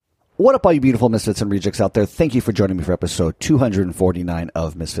What up, all you beautiful Misfits and Rejects out there? Thank you for joining me for episode 249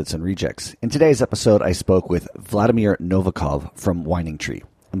 of Misfits and Rejects. In today's episode, I spoke with Vladimir Novikov from Winding Tree.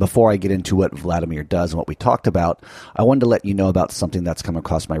 And before I get into what Vladimir does and what we talked about, I wanted to let you know about something that's come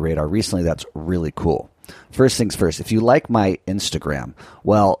across my radar recently that's really cool. First things first, if you like my Instagram,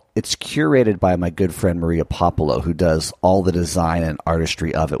 well, it's curated by my good friend Maria Popolo, who does all the design and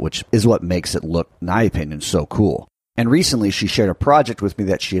artistry of it, which is what makes it look, in my opinion, so cool. And recently she shared a project with me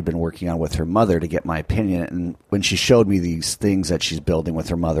that she had been working on with her mother to get my opinion. And when she showed me these things that she's building with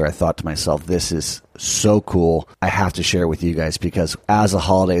her mother, I thought to myself, this is so cool. I have to share it with you guys because as the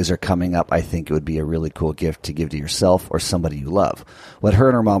holidays are coming up, I think it would be a really cool gift to give to yourself or somebody you love. What her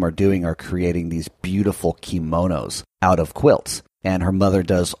and her mom are doing are creating these beautiful kimonos out of quilts. And her mother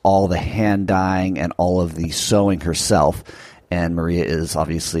does all the hand dyeing and all of the sewing herself. And Maria is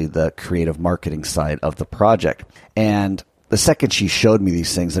obviously the creative marketing side of the project. And the second she showed me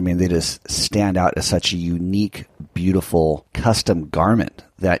these things, I mean, they just stand out as such a unique, beautiful, custom garment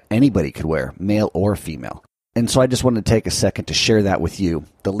that anybody could wear, male or female. And so I just wanted to take a second to share that with you.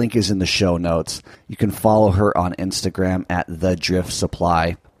 The link is in the show notes. You can follow her on Instagram at The Drift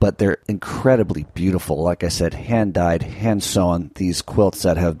Supply. But they're incredibly beautiful. Like I said, hand-dyed, hand-sewn, these quilts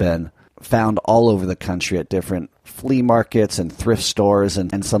that have been found all over the country at different flea markets and thrift stores,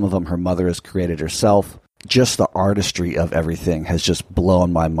 and some of them her mother has created herself. Just the artistry of everything has just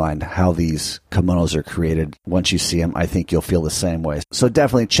blown my mind how these kimonos are created. Once you see them, I think you'll feel the same way. So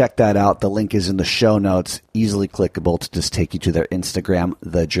definitely check that out. The link is in the show notes, easily clickable to just take you to their Instagram,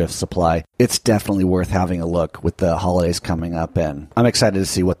 The Drift Supply. It's definitely worth having a look with the holidays coming up, and I'm excited to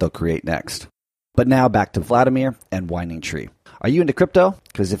see what they'll create next. But now back to Vladimir and Winding Tree. Are you into crypto?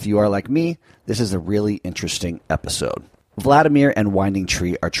 Because if you are like me, this is a really interesting episode. Vladimir and Winding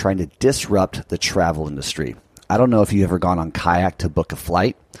Tree are trying to disrupt the travel industry. I don't know if you've ever gone on Kayak to book a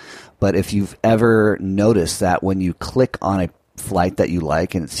flight, but if you've ever noticed that when you click on a flight that you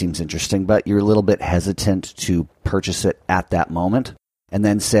like and it seems interesting, but you're a little bit hesitant to purchase it at that moment, and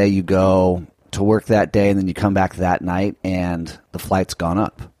then say you go to work that day and then you come back that night and the flight's gone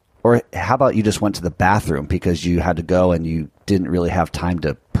up. Or how about you just went to the bathroom because you had to go and you didn't really have time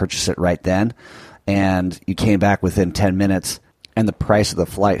to purchase it right then, and you came back within 10 minutes and the price of the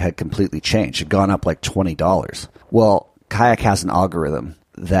flight had completely changed. It had gone up like $20. Well, Kayak has an algorithm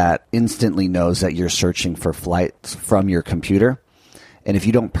that instantly knows that you're searching for flights from your computer, and if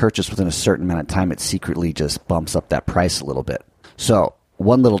you don't purchase within a certain amount of time, it secretly just bumps up that price a little bit. So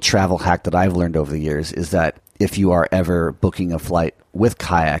one little travel hack that I've learned over the years is that if you are ever booking a flight with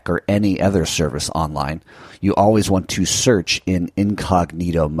Kayak or any other service online, you always want to search in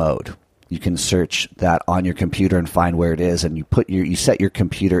incognito mode. You can search that on your computer and find where it is, and you set your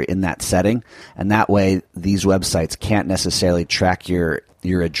computer in that setting, and that way these websites can't necessarily track your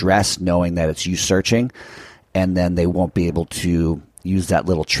address knowing that it's you searching, and then they won't be able to use that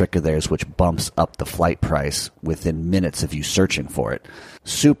little trick of theirs which bumps up the flight price within minutes of you searching for it.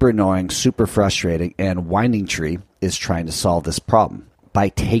 Super annoying, super frustrating, and Winding Tree is trying to solve this problem by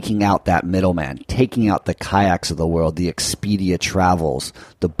taking out that middleman, taking out the Kayaks of the world, the Expedia Travels,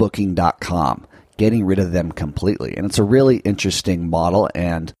 the Booking.com, getting rid of them completely. And it's a really interesting model,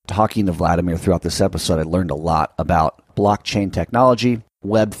 and talking to Vladimir throughout this episode, I learned a lot about blockchain technology,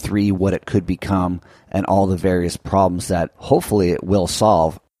 Web3, what it could become, and all the various problems that hopefully it will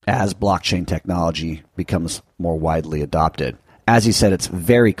solve as blockchain technology becomes more widely adopted. As he said, it's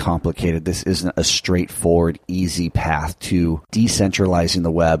very complicated. This isn't a straightforward, easy path to decentralizing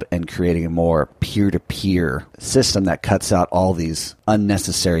the web and creating a more peer-to-peer system that cuts out all these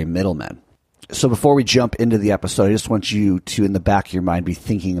unnecessary middlemen. So before we jump into the episode, I just want you to, in the back of your mind, be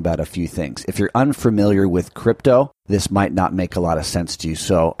thinking about a few things. If you're unfamiliar with crypto, this might not make a lot of sense to you.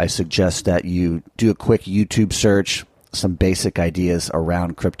 So I suggest that you do a quick YouTube search, some basic ideas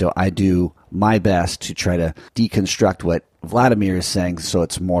around crypto. I do my best to try to deconstruct what Vladimir is saying so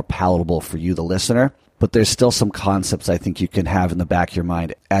it's more palatable for you, the listener. But there's still some concepts I think you can have in the back of your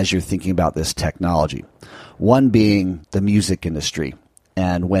mind as you're thinking about this technology. One being the music industry.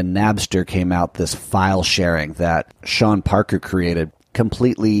 And when Napster came out, this file sharing that Sean Parker created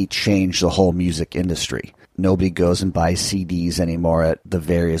completely changed the whole music industry. Nobody goes and buys CDs anymore at the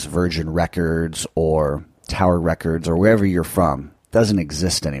various Virgin Records or Tower Records or wherever you're from. It doesn't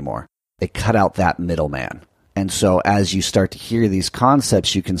exist anymore. They cut out that middleman. And so as you start to hear these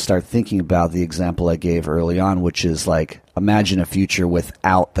concepts, you can start thinking about the example I gave early on, which is like, imagine a future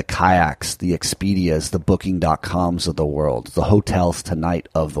without the Kayaks, the Expedias, the Booking.coms of the world, the Hotels Tonight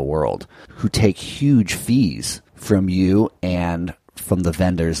of the world, who take huge fees from you and from the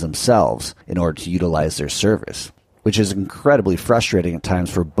vendors themselves in order to utilize their service. which is incredibly frustrating at times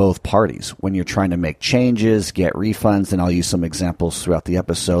for both parties when you're trying to make changes, get refunds, and I'll use some examples throughout the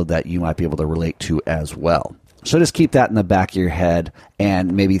episode that you might be able to relate to as well. So just keep that in the back of your head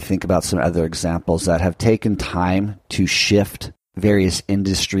and maybe think about some other examples that have taken time to shift various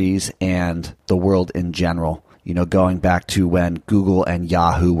industries and the world in general. You know, going back to when Google and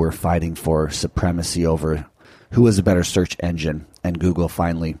Yahoo were fighting for supremacy over who was a better search engine, and Google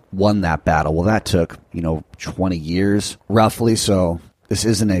finally won that battle. Well, that took, 20 years roughly. So this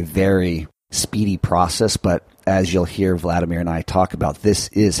isn't a very speedy process, but as you'll hear Vladimir and I talk about, this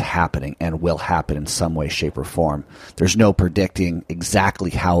is happening and will happen in some way, shape, or form. There's no predicting exactly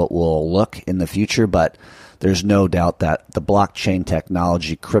how it will look in the future, but there's no doubt that the blockchain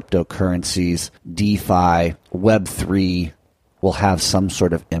technology, cryptocurrencies, DeFi, Web3 will have some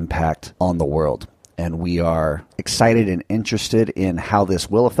sort of impact on the world. And we are excited and interested in how this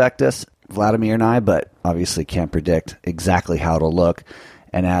will affect us, Vladimir and I, but obviously can't predict exactly how it'll look.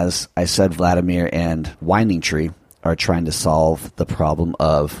 And as I said, Vladimir and Winding Tree are trying to solve the problem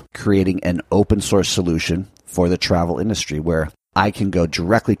of creating an open source solution for the travel industry where I can go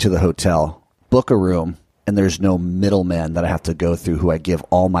directly to the hotel, book a room, and there's no middleman that I have to go through who I give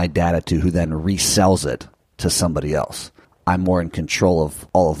all my data to who then resells it to somebody else. I'm more in control of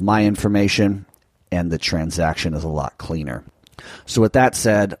all of my information, and the transaction is a lot cleaner. So with that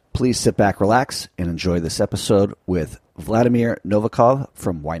said, please sit back, relax, and enjoy this episode with Vladimir Novikov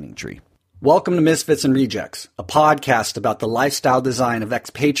from Winding Tree. Welcome to Misfits and Rejects, a podcast about the lifestyle design of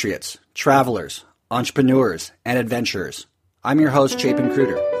expatriates, travelers, entrepreneurs, and adventurers. I'm your host, Chapin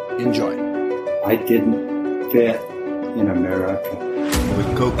Kruder. Enjoy. I didn't fit in America.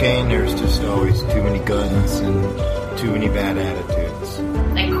 With cocaine, there's just always too many guns and too many bad attitudes.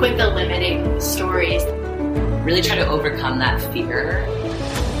 I quit the limiting stories. Really try to overcome that fear.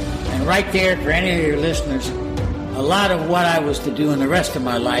 And right there, for any of your listeners, a lot of what I was to do in the rest of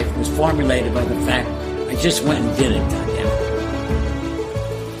my life was formulated by the fact I just went and did it.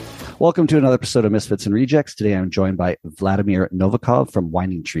 Welcome to another episode of Misfits and Rejects. Today I'm joined by Vladimir Novikov from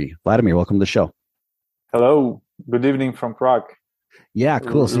Winding Tree. Vladimir, welcome to the show. Hello. Good evening from Prague. Yeah,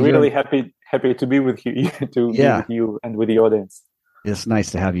 cool. So really happy to be with you, be with you and with the audience. It's nice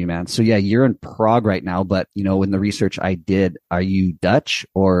to have you, man. So yeah, you're in Prague right now, but in the research I did, are you Dutch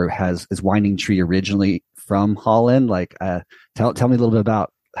or is Winding Tree originally from Holland? Tell me a little bit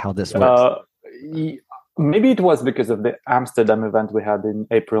about how this works. Maybe it was because of the Amsterdam event we had in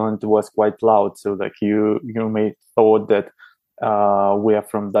April, and it was quite loud. So you may thought that we are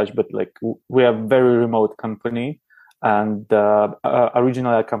from Dutch, but we are a very remote company. And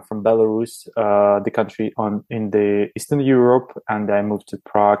originally I come from Belarus, the country in the Eastern Europe, and I moved to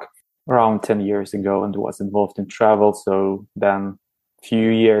Prague around 10 years ago and was involved in travel. So then a few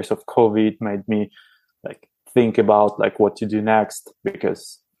years of COVID made me think about what to do next,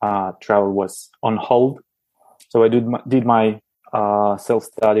 because travel was on hold. So I did my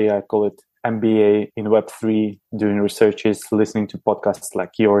self-study, I call it MBA in Web3, doing researches, listening to podcasts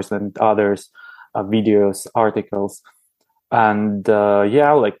like yours and others, videos, articles. And half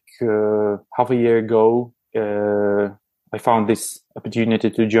a year ago, I found this opportunity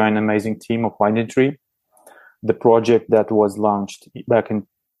to join an amazing team of Winding Tree, the project that was launched back in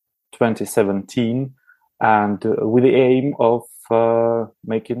 2017, and with the aim of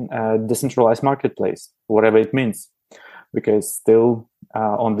making a decentralized marketplace, whatever it means. Because still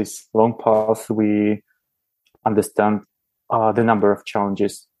on this long path, we understand the number of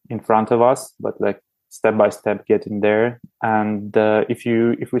challenges in front of us, but step by step getting there. And if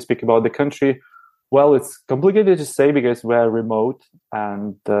we speak about the country, well, it's complicated to say because we're remote,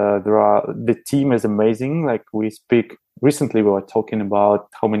 and the team is amazing. Recently we were talking about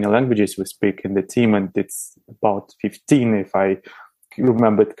how many languages we speak in the team, and it's about 15 if I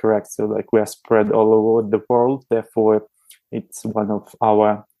remember it correct. So we are spread all over the world. Therefore, it's one of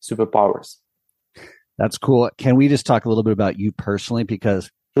our superpowers. That's cool. Can we just talk a little bit about you personally? Because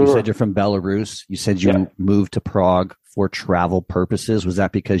you said you're from Belarus. You said you moved to Prague for travel purposes. Was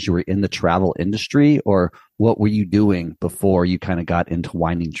that because you were in the travel industry, or what were you doing before you kind of got into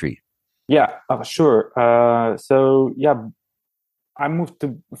Winding Tree? Yeah, sure. I moved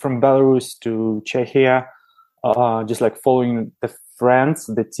from Belarus to Czechia, just following the friends,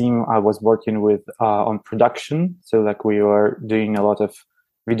 the team I was working with on production. So we were doing a lot of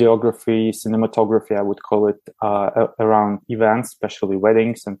videography, cinematography, I would call it, around events, especially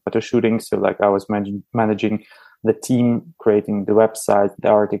weddings and photo shootings. So I was managing the team, creating the website, the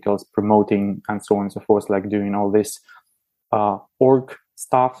articles, promoting, and so on and so forth, doing all this org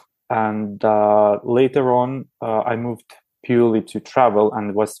stuff. And later on, I moved purely to travel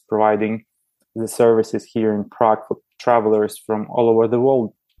and was providing the services here in Prague for travelers from all over the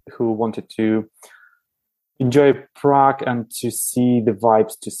world who wanted to enjoy Prague and to see the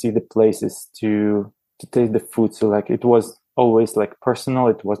vibes, to see the places, to taste the food. So like it was always like personal.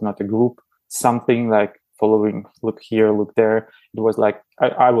 It was not a group, something like following, look here, look there. It was like,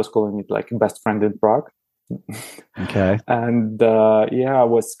 I was calling it like best friend in Prague. Okay. And I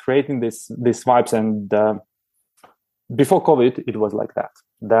was creating these vibes. And before COVID, it was like that.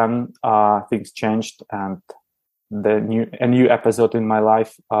 Then things changed, and a new episode in my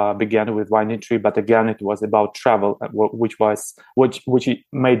life began with Winding Tree. But again, it was about travel, which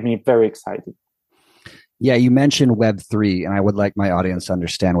made me very excited. Yeah, you mentioned Web3, and I would like my audience to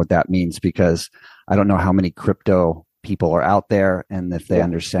understand what that means, because I don't know how many crypto people are out there and if they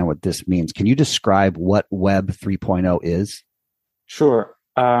understand what this means. Can you describe what Web 3.0 is? Sure.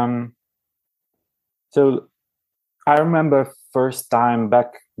 So I remember first time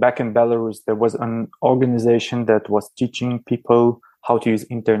back in Belarus, there was an organization that was teaching people how to use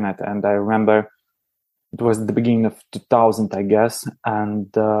internet. And I remember it was the beginning of 2000, I guess. And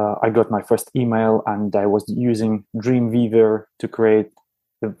I got my first email, and I was using Dreamweaver to create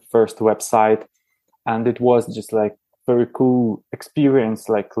the first website. And it was just like very cool experience,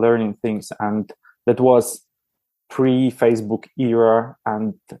 like learning things. And that was pre-Facebook era,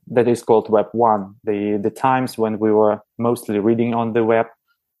 and that is called Web 1. The times when we were mostly reading on the web,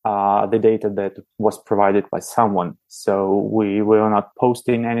 the data that was provided by someone. So we were not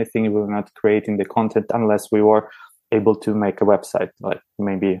posting anything, we were not creating the content unless we were able to make a website. Like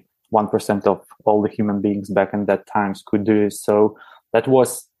maybe 1% of all the human beings back in that times could do it. So that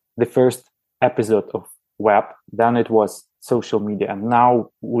was the first episode of web. Then it was social media, and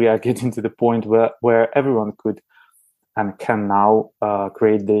now we are getting to the point where everyone could and can now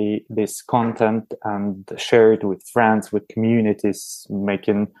create this content and share it with friends, with communities,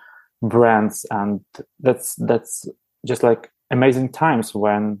 making brands. And that's just like amazing times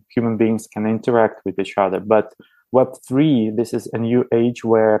when human beings can interact with each other. But Web3, this is a new age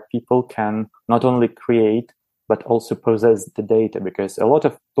where people can not only create, but also possess the data, because a lot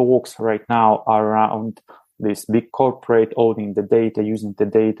of talks right now are around this big corporate owning the data, using the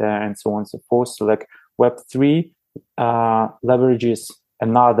data, and so on and so forth. So like Web3 leverages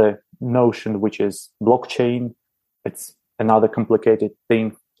another notion, which is blockchain. It's another complicated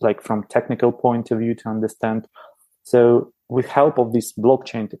thing, like from technical point of view to understand. So with help of this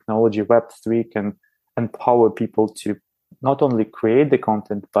blockchain technology, Web3 can empower people to not only create the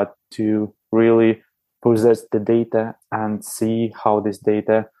content, but to really possess the data and see how this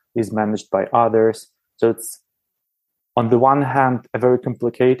data is managed by others. So it's on the one hand a very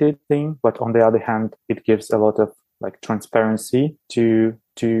complicated thing, but on the other hand, it gives a lot of like transparency to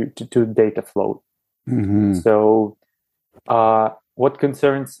data flow. Mm-hmm. So what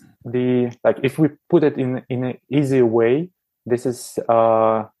concerns if we put it in an easier way, this is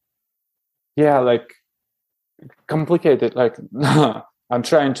like complicated. Like I'm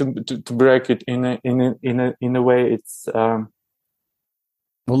trying to break it in a way. It's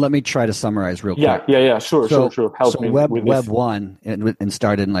well, let me try to summarize real quick. Yeah. Sure. Help me Web with this. 1 and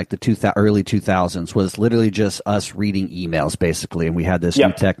started in like the early 2000s was literally just us reading emails, basically. And we had this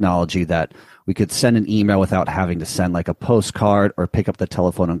new technology that we could send an email without having to send like a postcard or pick up the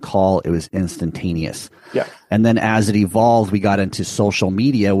telephone and call. It was instantaneous. Yeah. And then as it evolved, we got into social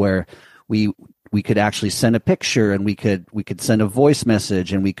media where we could actually send a picture, and we could send a voice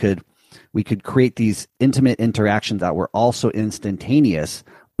message, and we could create these intimate interactions that were also instantaneous,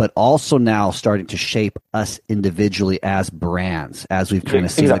 but also now starting to shape us individually as brands, as we've kind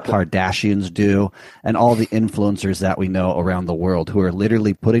of seen the Kardashians do, and all the influencers that we know around the world who are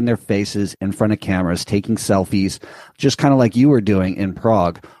literally putting their faces in front of cameras, taking selfies, just kind of like you were doing in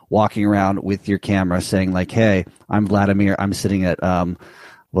Prague, walking around with your camera saying like, hey, I'm Vladimir. I'm sitting at,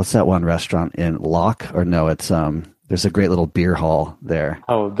 what's that one restaurant in Locke? Or no, it's, there's a great little beer hall there.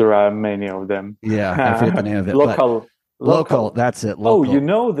 Oh, there are many of them. Yeah, I forget the name of it. Local. That's it. Local. Oh, you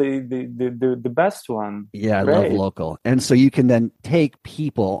know the best one. Yeah, Great. I love Local. And so you can then take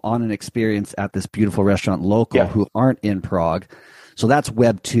people on an experience at this beautiful restaurant, Local, who aren't in Prague. So that's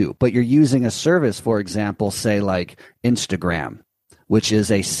Web 2. But you're using a service, for example, say like Instagram, which is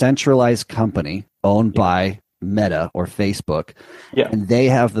a centralized company owned by Meta or Facebook. Yeah. And they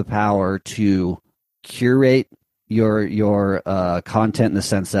have the power to curate your content in the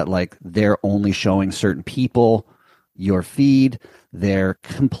sense that like they're only showing certain people your feed. They're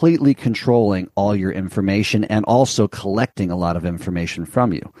completely controlling all your information and also collecting a lot of information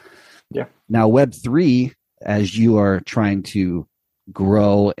from you. Yeah. Now, Web3, as you are trying to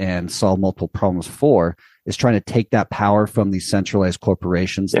grow and solve multiple problems for, is trying to take that power from these centralized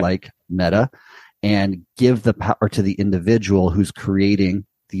corporations like Meta and give the power to the individual who's creating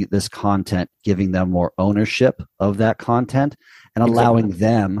this content, giving them more ownership of that content and allowing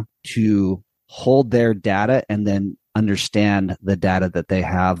them to hold their data and then understand the data that they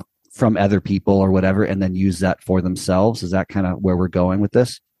have from other people or whatever, and then use that for themselves. Is that kind of where we're going with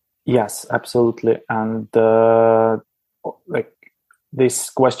this? Yes, absolutely. And like this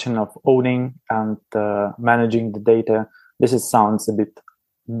question of owning and managing the data, sounds a bit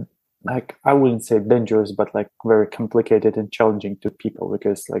like, I wouldn't say dangerous, but like very complicated and challenging to people,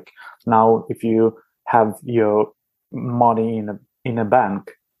 because like now if you have your money in a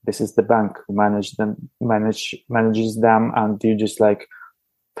bank, this is the bank who manages them, and you just like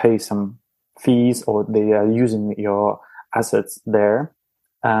pay some fees, or they are using your assets there.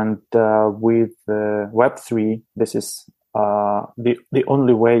 And with Web3, this is the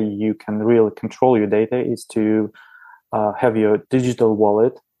only way you can really control your data is to have your digital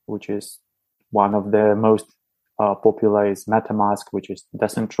wallet, which is one of the most popular is MetaMask, which is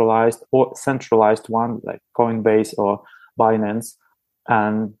decentralized, or centralized one like Coinbase or Binance,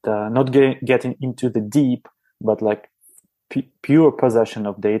 and not getting into the deep, but like pure possession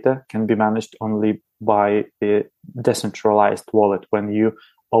of data can be managed only by the decentralized wallet, when you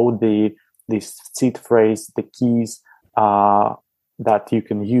own this seed phrase, the keys that you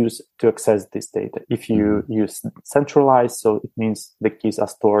can use to access this data. If you use centralized, so it means the keys are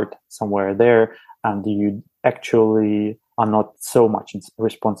stored somewhere there, and you actually are not so much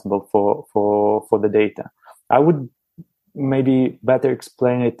responsible for the data. I would maybe better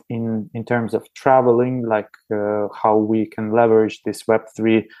explain it in terms of traveling, like how we can leverage this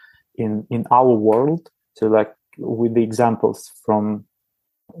Web3 in our world. So like with the examples from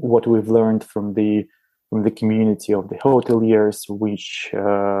what we've learned from the community of the hoteliers, which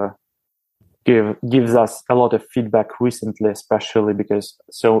gives us a lot of feedback recently, especially because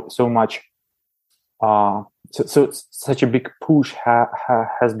so much such a big push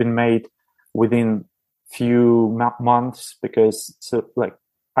has been made within few months, because like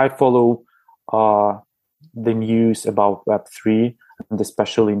I follow the news about Web3, and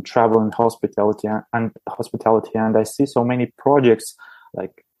especially in travel and hospitality, and I see so many projects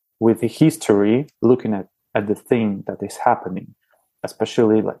like with the history looking at the thing that is happening,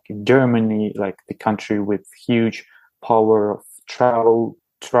 especially like in Germany, like the country with huge power of travel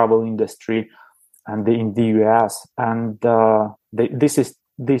industry, and in the US, and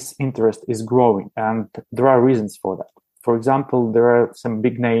this interest is growing, and there are reasons for that. For example, there are some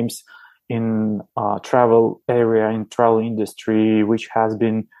big names in travel industry which has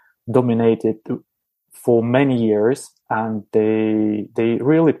been dominated for many years, and they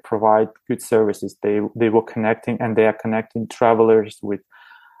really provide good services. They were connecting, and they are connecting travelers with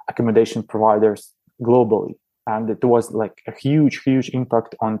accommodation providers globally, and it was like a huge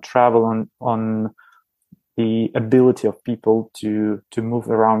impact on travel, on the ability of people to move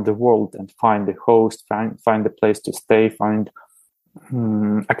around the world and find a host, find a place to stay, find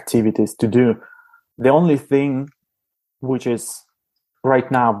activities to do. The only thing which is right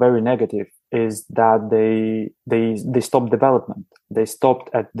now very negative is that they stopped development. They stopped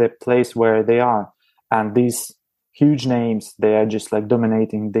at the place where they are, and these huge names, they are just like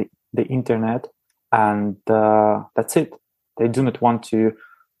dominating the internet, and that's it. They do not want to,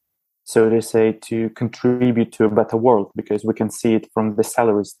 so they say, to contribute to a better world, because we can see it from the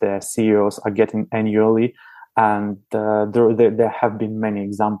salaries their CEOs are getting annually, and there have been many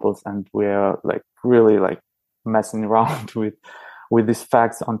examples, and we're like really like messing around with these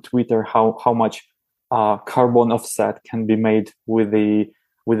facts on Twitter, how much carbon offset can be made with the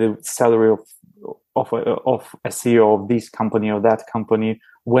salary of a CEO of this company or that company,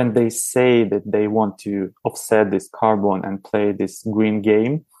 when they say that they want to offset this carbon and play this green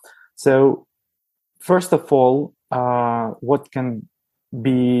game. So first of all, what can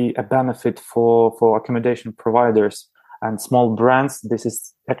be a benefit for accommodation providers and small brands? This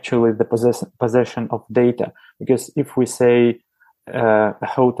is actually the possession of data, because if we say a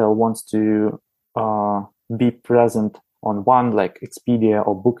hotel wants to be present on one like Expedia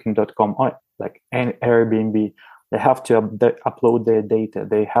or Booking.com or like an Airbnb, they have to upload their data.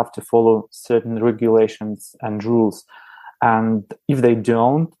 They have to follow certain regulations and rules, and if they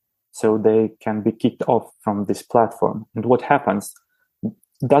don't, so they can be kicked off from this platform. And what happens?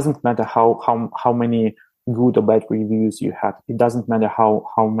 It doesn't matter how many good or bad reviews you have. It doesn't matter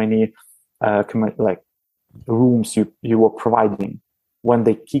how many like rooms you were providing. When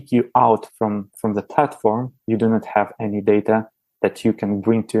they kick you out from the platform, you do not have any data that you can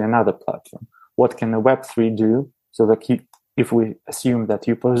bring to another platform. What can a Web3 do? So that if we assume that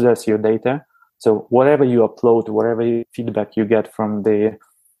you possess your data, So whatever you upload, whatever feedback you get from the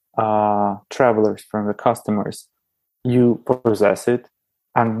travelers, from the customers, you process it,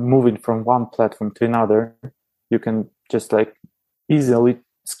 and moving from one platform to another, you can just like easily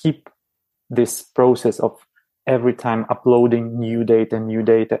skip this process of every time uploading new data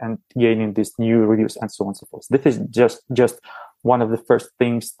and gaining these new reviews and so on and so forth. This is just one of the first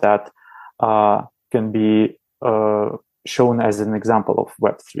things that can be shown as an example of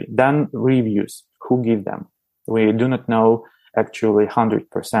Web3. Then reviews, who give them? We do not know actually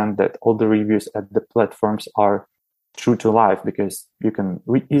 100% that all the reviews at the platforms are true to life, because you can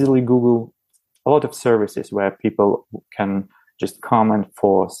easily Google a lot of services where people can just comment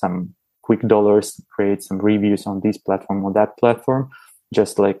for some quick dollars, create some reviews on this platform or that platform,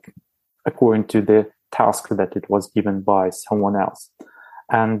 just like according to the task that it was given by someone else.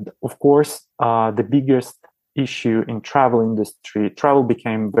 And of course, the biggest issue in travel industry, travel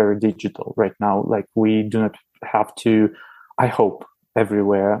became very digital right now. Like we do not have to, I hope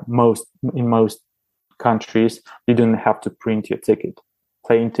everywhere, in most countries, you don't have to print your ticket,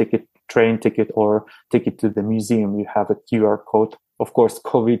 plane ticket, train ticket, or ticket to the museum. You have a QR code. Of course,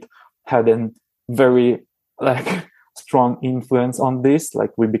 COVID had a very strong influence on this.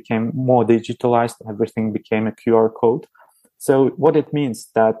 Like we became more digitalized, everything became a QR code. So what it means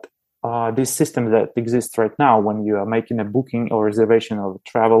that this system that exists right now, when you are making a booking or reservation of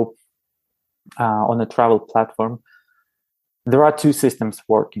travel on a travel platform, there are two systems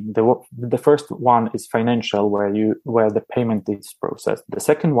working. The first one is financial, where the payment is processed. The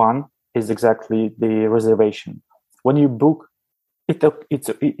second one is exactly the reservation. When you book,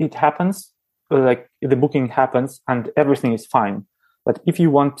 it happens, like the booking happens and everything is fine. But if you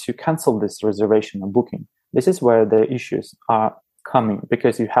want to cancel this reservation or booking, this is where the issues are coming,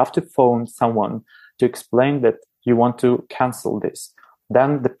 because you have to phone someone to explain that you want to cancel this.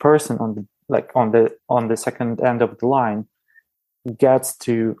 Then the person on the second end of the line gets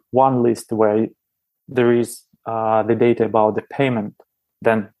to one list where there is the data about the payment.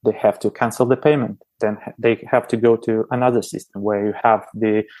 Then they have to cancel the payment. Then they have to go to another system where you have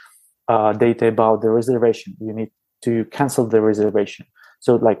the data about the reservation. You need to cancel the reservation.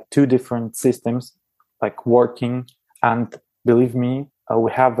 So like two different systems like working. And believe me,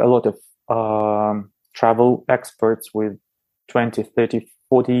 we have a lot of travel experts with 20, 30,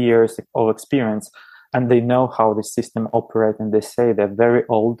 40 years of experience, and they know how the system operates, and they say they're very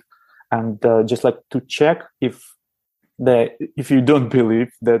old. And just like to check if you don't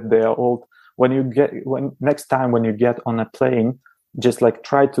believe that they are old, next time when you get on a plane, just like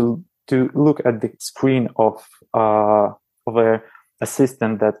try to look at the screen of a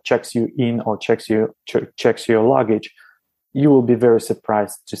assistant that checks you in or checks your luggage. You will be very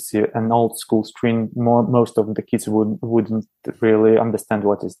surprised to see an old school screen. Most of the kids wouldn't really understand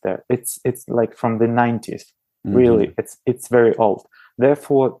what is there. It's like from the 90s. Mm-hmm. Really, it's very old.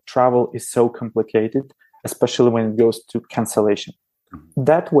 Therefore, travel is so complicated, especially when it goes to cancellation. Mm-hmm.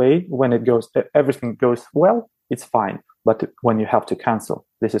 That way, when everything goes well, it's fine. But when you have to cancel,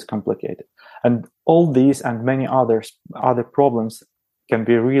 this is complicated. And all these and many other problems can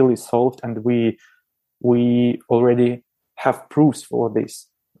be really solved. And we already have proofs for this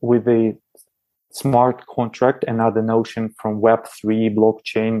with the smart contract, another notion from Web3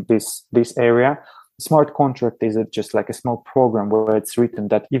 blockchain, this area. Smart contract is just like a small program where it's written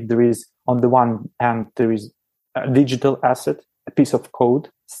that if there is, on the one hand, there is a digital asset, a piece of code,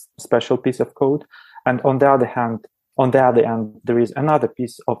 special piece of code, and on the other end, there is another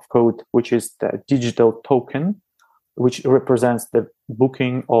piece of code, which is the digital token, which represents the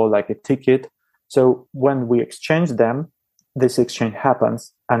booking or like a ticket. So when we exchange them, this exchange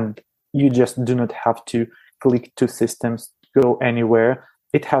happens, and you just do not have to click two systems, go anywhere.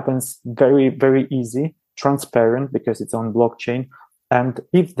 It happens very, very easy, transparent, because it's on blockchain. And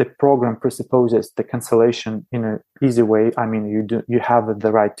if the program presupposes the cancellation in an easy way, I mean, you have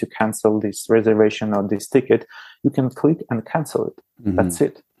the right to cancel this reservation or this ticket, you can click and cancel it. Mm-hmm. That's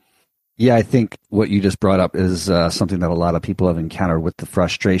it. Yeah, I think what you just brought up is something that a lot of people have encountered with the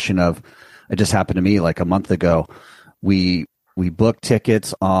frustration of, it just happened to me like a month ago. We booked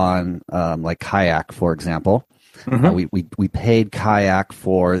tickets on like Kayak, for example. Mm-hmm. We paid Kayak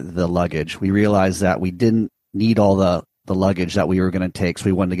for the luggage. We realized that we didn't need all the luggage that we were going to take, so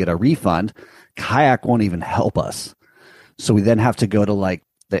we wanted to get a refund. Kayak won't even help us. So we then have to go to like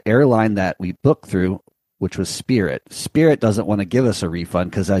the airline that we booked through, which was Spirit. Spirit doesn't want to give us a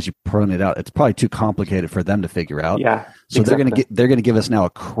refund because, as you pointed out, it's probably too complicated for them to figure out. Yeah, so exactly. they're going to give us now a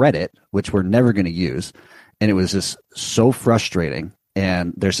credit, which we're never going to use. And it was just so frustrating.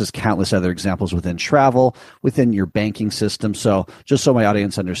 And there's just countless other examples within travel, within your banking system. So just so my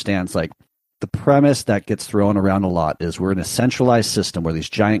audience understands, like the premise that gets thrown around a lot is we're in a centralized system where these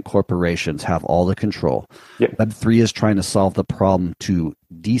giant corporations have all the control. Yep. Web3 is trying to solve the problem to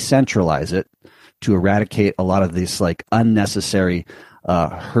decentralize it, to eradicate a lot of these like unnecessary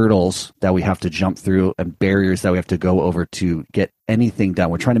hurdles that we have to jump through and barriers that we have to go over to get anything done.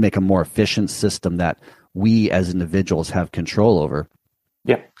 We're trying to make a more efficient system that we as individuals have control over.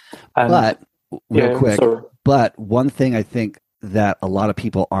 Yeah. But real quick, sorry. but one thing I think that a lot of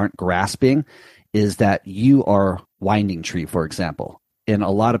people aren't grasping is that you are Winding Tree, for example. In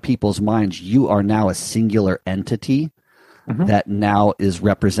a lot of people's minds, you are now a singular entity that now is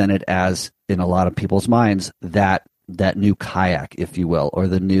represented as, in a lot of people's minds, that new kayak, if you will, or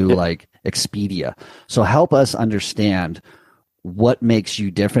the new like Expedia. So help us understand what makes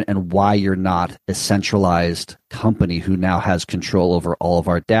you different and why you're not a centralized company who now has control over all of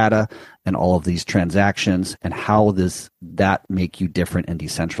our data and all of these transactions, and how does that make you different and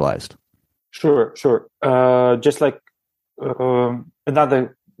decentralized? Sure. Just like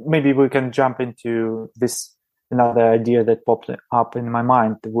maybe we can jump into this another idea that popped up in my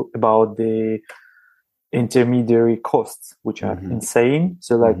mind about the intermediary costs, which are insane.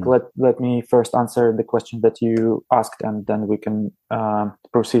 So let me first answer the question that you asked, and then we can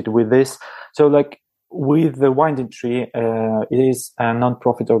proceed with this. So like with the Winding Tree, it is a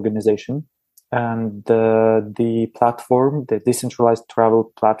non-profit organization, and the platform, the decentralized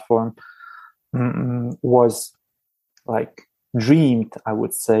travel platform, was like dreamed, I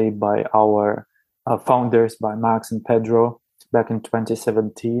would say, by our founders, by Max and Pedro, back in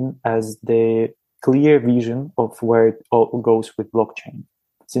 2017 as the clear vision of where it all goes with blockchain.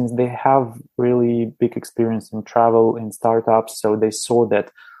 Since they have really big experience in travel, in startups, so they saw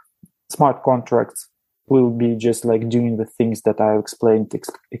that smart contracts will be just like doing the things that I explained,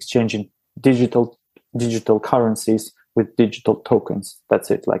 exchanging digital currencies with digital tokens.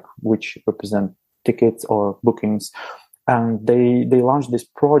 That's it, like which represent tickets or bookings. And they launched this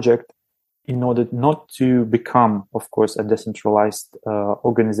project in order not to become, of course, a decentralized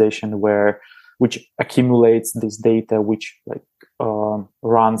organization which accumulates this data, which like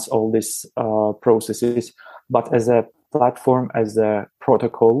runs all these processes, but as a platform, as a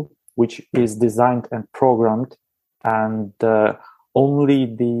protocol, which is designed and programmed, and only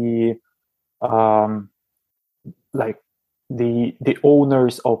the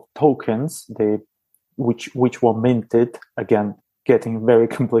owners of tokens, which were minted, again, getting very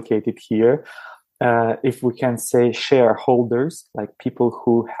complicated here. If we can say shareholders, like people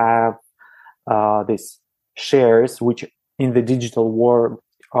who have these shares, which in the digital world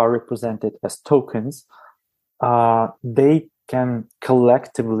are represented as tokens, they can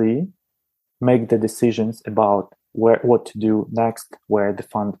collectively make the decisions about what to do next, where the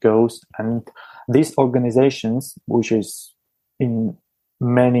fund goes. And these organizations, which is in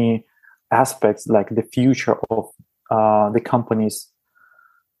many aspects like the future of the companies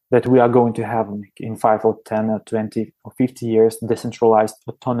that we are going to have in 5 or 10 or 20 or 50 years, decentralized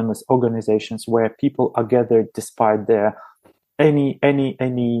autonomous organizations where people are gathered despite their any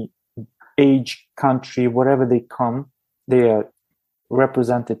age, country, wherever they come, they are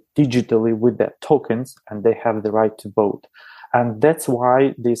represented digitally with their tokens, and they have the right to vote. And that's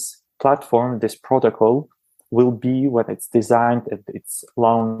why this platform, this protocol, will be, when it's designed and it's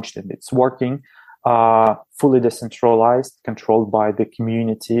launched and it's working, fully decentralized, controlled by the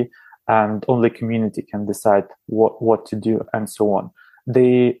community, and only community can decide what to do and so on.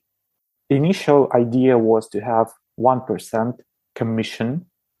 The initial idea was to have 1% commission,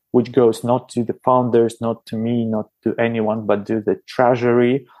 which goes not to the founders, not to me, not to anyone, but to the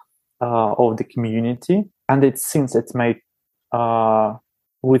treasury of the community. And since it's made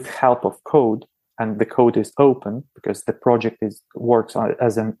with help of code, and the code is open because the project works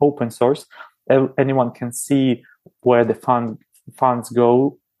as an open source, anyone can see where the funds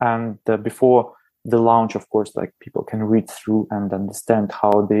go. And before the launch, of course, like people can read through and understand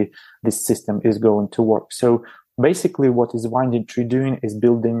how this system is going to work. So basically what is Winding Tree doing is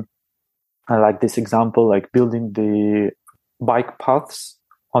building, like this example, like building the bike paths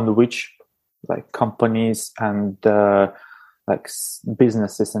on which like companies and like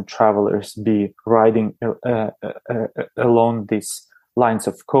businesses and travelers be riding along these lines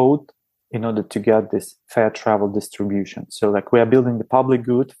of code in order to get this fair travel distribution. So like we are building the public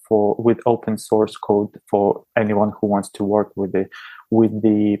good with open source code for anyone who wants to work with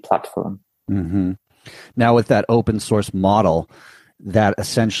the platform. Mm-hmm. Now with that open source model, that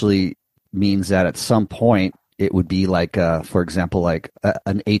essentially means that at some point it would be like, for example, like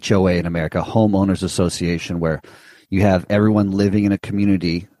an HOA in America, homeowners association, where you have everyone living in a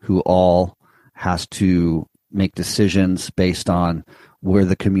community who all has to make decisions based on where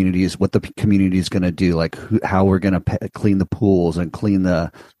the community is, what the community is going to do, like how we're going to clean the pools and clean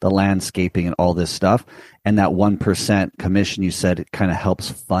the landscaping and all this stuff. And that 1% commission, you said, it kind of helps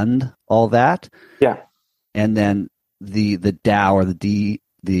fund all that. Yeah. And then the DAO, or the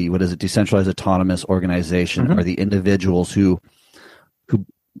what is it, decentralized autonomous organization, are the individuals who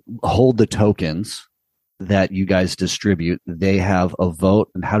hold the tokens that you guys distribute. They have a vote,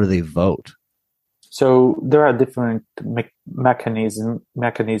 and how do they vote? So there are different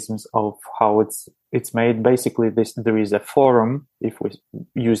mechanisms of how it's made. Basically, there is a forum, if we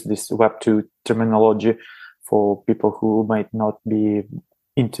use this Web2 terminology for people who might not be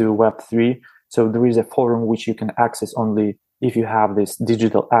into Web3. So there is a forum which you can access only if you have this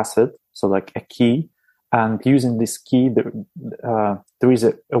digital asset, so like a key. And using this key, there is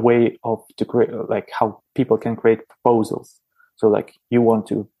a way to create, like how people can create proposals. So like you want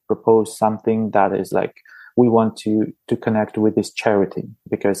to propose something that is like, we want to connect with this charity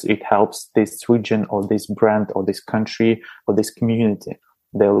because it helps this region or this brand or this country or this community.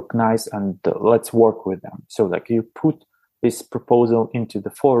 They look nice, and let's work with them. So like you put this proposal into the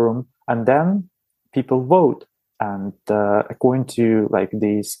forum, and then people vote. And according to like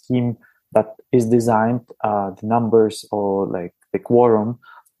the scheme that is designed, the numbers or like the quorum,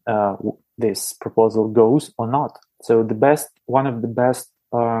 this proposal goes or not. So one of the best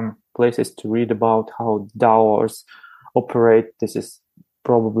places to read about how DAOs operate, this is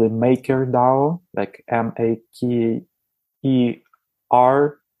probably MakerDAO, like MakerDAO,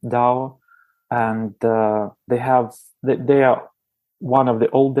 DAO, and they are one of the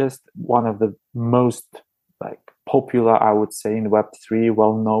oldest, one of the most like popular, I would say, in Web3,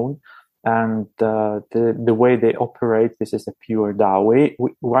 well known. And the way they operate, this is a pure DAO.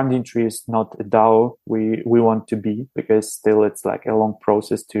 WindingTree is not a DAO we want to be, because still it's like a long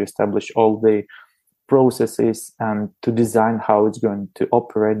process to establish all the processes and to design how it's going to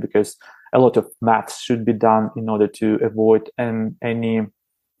operate, because a lot of maths should be done in order to avoid any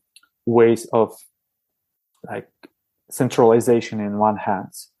ways of like centralization in one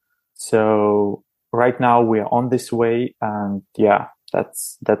hands. So right now we are on this way, and yeah,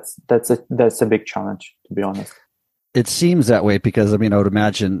 that's a big challenge, to be honest. It seems that way because, I mean, I would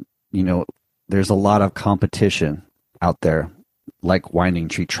imagine, there's a lot of competition out there, like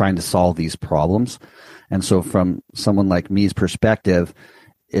WindingTree, trying to solve these problems. And so from someone like me's perspective,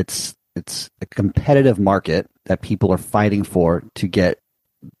 it's a competitive market that people are fighting for to get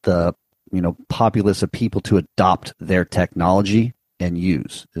the, populace of people to adopt their technology and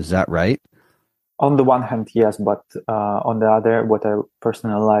use. Is that right? On the one hand, yes, but on the other, what I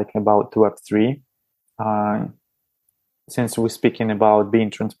personally like about Web3, since we're speaking about being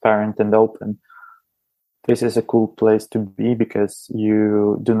transparent and open, this is a cool place to be, because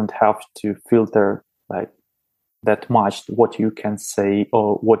you do not have to filter like that much what you can say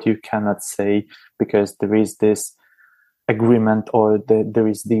or what you cannot say, because there is this agreement, or there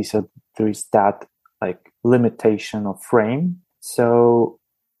is this or there is that like limitation of frame. So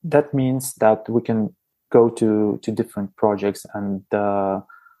that means that we can go to different projects and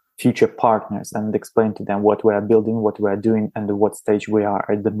future partners and explain to them what we are building, what we are doing, and what stage we are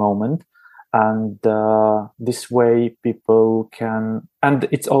at the moment. And this way people can, and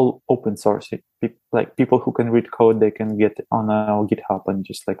it's all open source. Like people who can read code, they can get on our GitHub and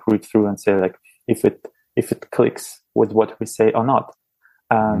just like read through and say like if it clicks with what we say or not.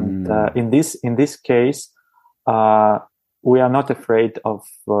 And in this case, we are not afraid of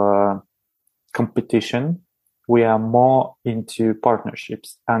competition. We are more into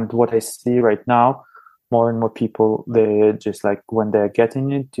partnerships. And what I see right now, more and more people, they just like when they're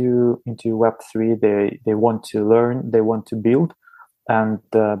getting into Web3, they want to learn, they want to build. And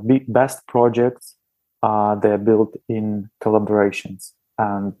the best projects, they're built in collaborations.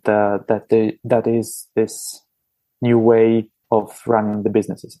 And that is this new way of running the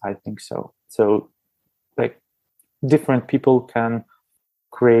businesses, I think so. So like different people can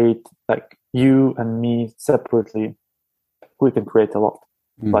create, like you and me separately, we can create a lot.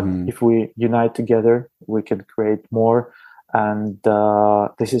 Mm-hmm. But if we unite together, we can create more. And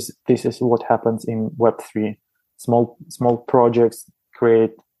this is what happens in Web3. Small projects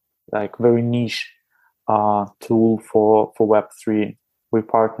create like very niche tool for Web3. We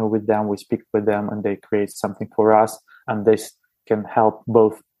partner with them, we speak with them, and they create something for us. And this can help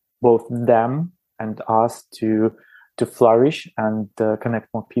both them and us to flourish and connect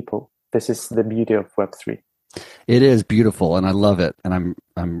more people. This is the beauty of Web3. It is beautiful, and I love it, and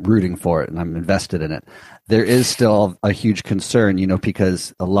I'm rooting for it, and I'm invested in it. There is still a huge concern,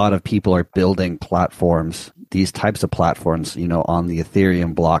 because a lot of people are building platforms, these types of platforms, on the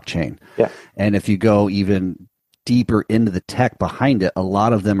Ethereum blockchain. Yeah. And if you go even deeper into the tech behind it, a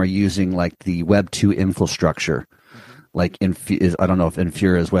lot of them are using like the Web 2 infrastructure. Like I don't know if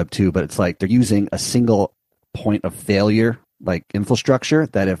Infura is Web 2, but it's like they're using a single point of failure like infrastructure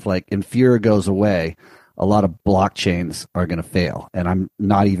that if like Infura goes away, a lot of blockchains are going to fail. And I'm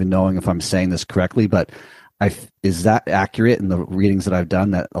not even knowing if I'm saying this correctly, but is that accurate in the readings that I've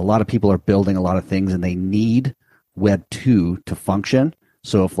done, that a lot of people are building a lot of things and they need Web 2 to function?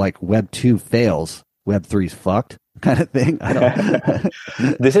 So if like Web 2 fails, Web 3 is fucked kind of thing. I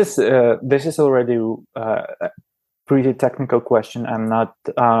don't. This is already a pretty technical question.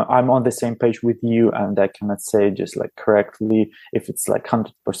 I'm on the same page with you, and I cannot say just like correctly if it's like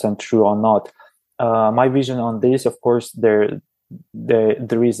 100% true or not. My vision on this, of course, there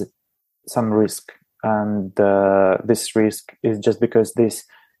is some risk, and this risk is just because this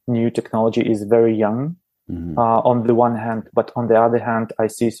new technology is very young. Mm-hmm. On the one hand, but on the other hand, I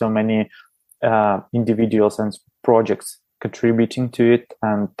see so many individuals and projects contributing to it,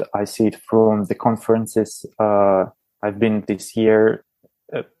 and I see it from the conferences I've been this year,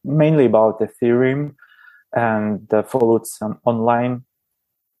 mainly about Ethereum, and followed some online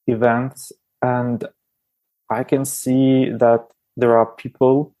events, and I can see that there are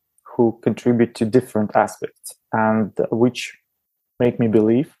people who contribute to different aspects, and which make me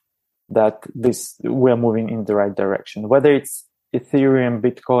believe that we're moving in the right direction. Whether it's Ethereum,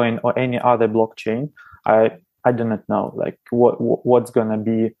 Bitcoin, or any other blockchain, I do not know. Like what's gonna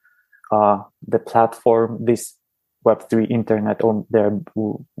be the platform, this Web3 internet, or there are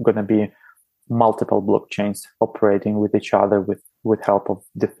gonna be multiple blockchains operating with each other with help of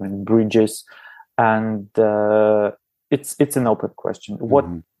different bridges, and it's an open question.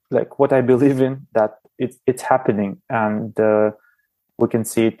 What I believe in, that it's happening, and we can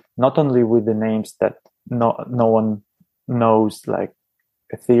see it not only with the names that no one knows, like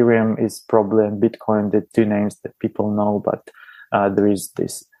Ethereum is probably, and Bitcoin, the two names that people know, but there is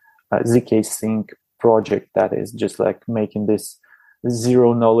this ZK Sync project that is just like making this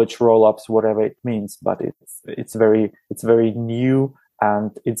zero knowledge rollups, whatever it means, but it's very new,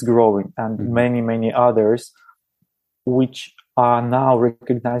 and it's growing, and many others which are now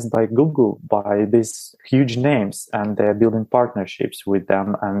recognized by Google, by these huge names, and they're building partnerships with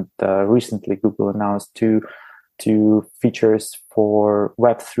them. And recently Google announced two features for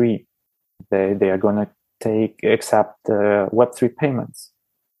Web3. They are going to accept Web3 payments.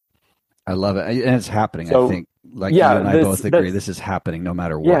 I love it. And it's happening. So, I think you and I both agree this is happening no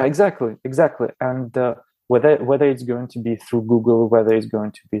matter what. Yeah, exactly. And whether it's going to be through Google, whether it's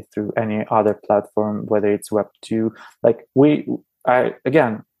going to be through any other platform, whether it's Web2, like we are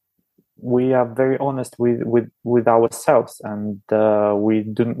very honest with ourselves, and we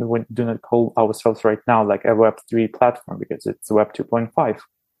do not call ourselves right now like a Web3 platform, because it's Web 2.5.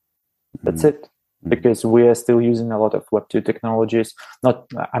 That's it. Because we are still using a lot of Web2 technologies.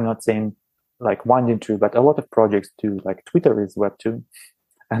 I'm not saying like winding tree, but a lot of projects do. Like Twitter is Web2.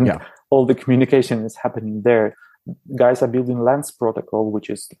 And all the communication is happening there. Guys are building Lens protocol, which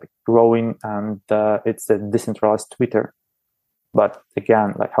is like growing, and it's a decentralized Twitter. But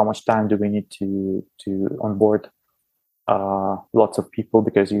again, like how much time do we need to onboard lots of people?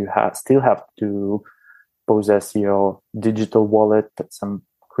 Because you still have to possess your digital wallet, some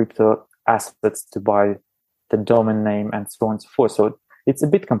crypto assets to buy the domain name, and so on and so forth. So it's a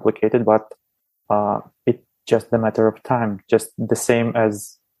bit complicated, but it's just a matter of time. Just the same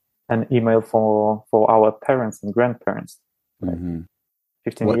as an email for our parents and grandparents. Like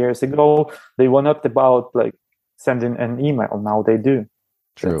 15 years ago, they were not about like sending an email. Now they do.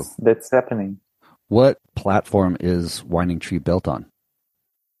 True. That's happening. What platform is Winding Tree built on?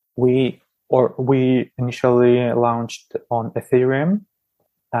 We initially launched on Ethereum,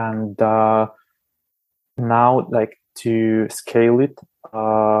 and now, like, to scale it,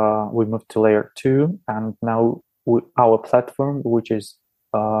 we moved to layer 2, and now our platform, which is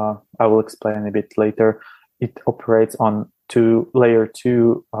I will explain a bit later, it operates on layer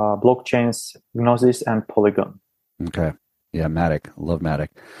 2 blockchains, Gnosis and Polygon. Okay. Yeah, Matic. Love Matic.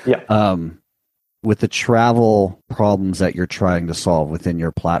 Yeah. With the travel problems that you're trying to solve within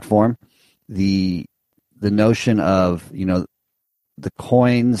your platform, the notion of, the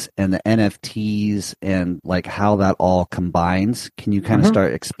coins and the NFTs and like how that all combines, can you kind of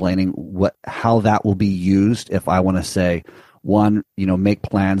start explaining how that will be used if I want to say, one, make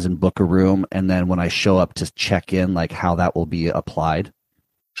plans and book a room, and then when I show up to check in, like how that will be applied?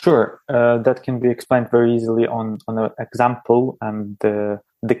 Sure. That can be explained very easily on an example and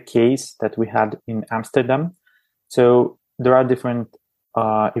the case that we had in Amsterdam. So there are different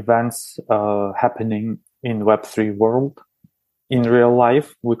events happening in Web3 world. In real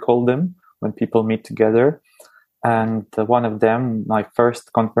life, we call them, when people meet together. And one of them, my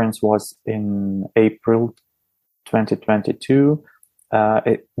first conference was in April 2022,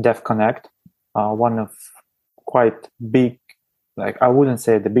 at DevConnect, one of quite big, like I wouldn't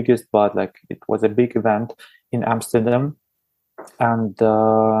say the biggest, but like it was a big event in Amsterdam. And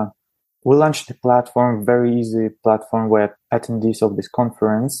we launched the platform, very easy platform where attendees of this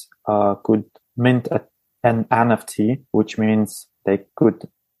conference could mint an NFT, which means they could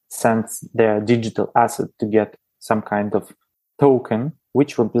send their digital asset to get some kind of token,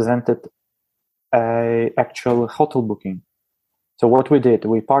 which represented a actual hotel booking. So what we did,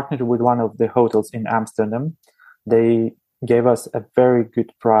 we partnered with one of the hotels in Amsterdam. They gave us a very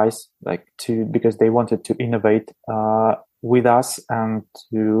good price, because they wanted to innovate with us and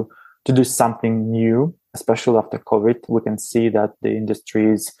to do something new, especially after COVID. We can see that the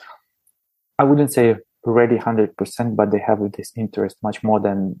industry is, I wouldn't say ready 100%, but they have this interest much more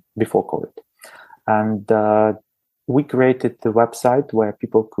than before COVID. And we created the website where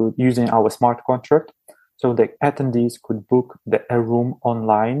people could, using our smart contract, so the attendees could book a room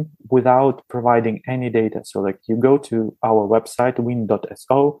online without providing any data. So like you go to our website,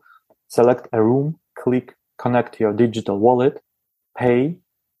 win.so, select a room, click connect your digital wallet, pay,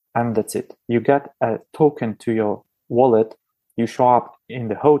 and that's it. You get a token to your wallet. You show up in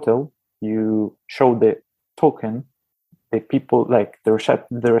the hotel, you show the token, the people, like the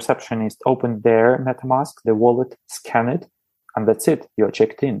receptionist open their MetaMask, the wallet, scan it, and that's it. You're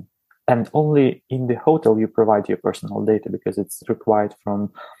checked in. And only in the hotel you provide your personal data, because it's required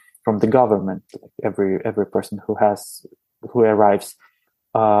from the government. Like every person who arrives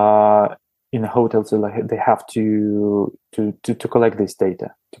in a hotel, so like they have to collect this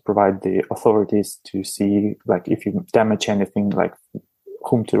data to provide the authorities to see, like if you damage anything, like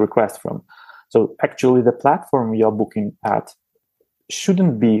whom to request from. So actually, the platform you're booking at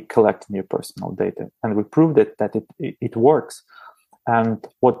shouldn't be collecting your personal data, and we proved that it works. And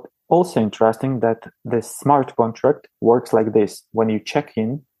what also interesting, that the smart contract works like this: when you check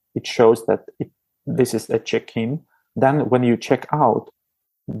in, it shows that this is a check-in. Then when you check out,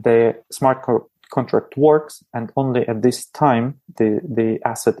 the smart contract works, and only at this time the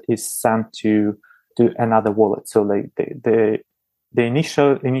asset is sent to another wallet. So like the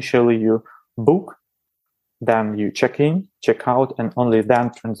initially you book, then you check in, check out, and only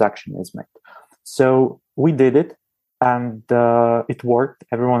then transaction is made. So we did it, and it worked.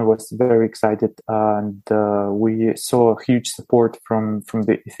 Everyone was very excited, and we saw huge support from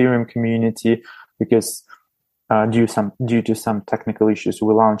the Ethereum community, because due to some technical issues,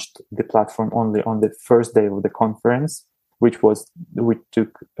 we launched the platform only on the first day of the conference, which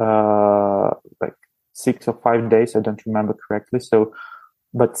took like 6 or 5 days. I don't remember correctly. So,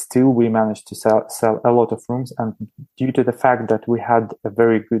 but still we managed to sell a lot of rooms. And due to the fact that we had a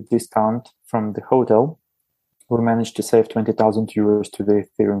very good discount from the hotel, we managed to save 20,000 euros to the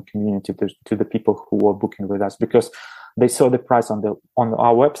Ethereum community, to the people who were booking with us, because they saw the price on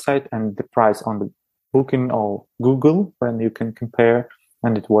our website and the price on the Booking or Google, when you can compare,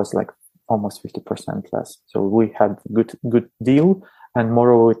 and it was like almost 50% less. So we had good deal, and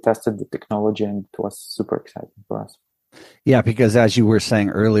moreover, we tested the technology, and it was super exciting for us. Yeah, because as you were saying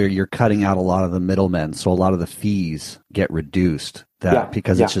earlier, you're cutting out a lot of the middlemen, so a lot of the fees get reduced.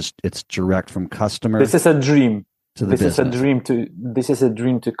 It's direct from customer. This is a dream. This is a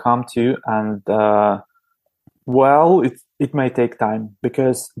dream to come to, and well, it may take time,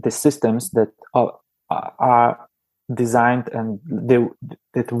 because the systems that are designed and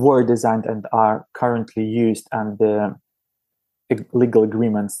that were designed and are currently used, and the legal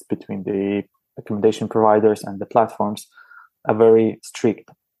agreements between the accommodation providers and the platforms are very strict.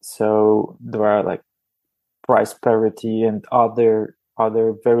 So there are like price parity and other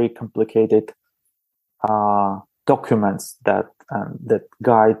very complicated documents that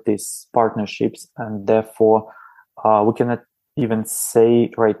guide these partnerships, and therefore we cannot even say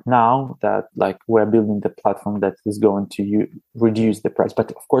right now that like we're building the platform that is going to reduce the price.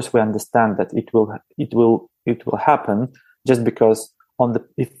 But of course we understand that it will happen, just because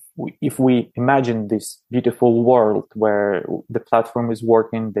if we imagine this beautiful world where the platform is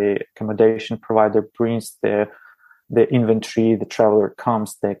working, the accommodation provider brings the inventory, the traveler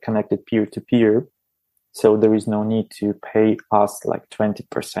comes, they're connected peer-to-peer, so there is no need to pay us like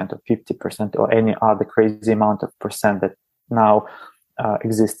 20% or 50% or any other crazy amount of percent that now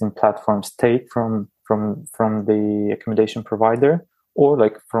existing platforms take from the accommodation provider, or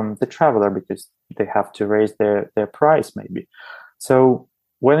like from the traveler, because they have to raise their price maybe. So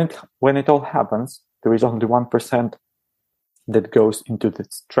when it all happens, there is only 1% that goes into the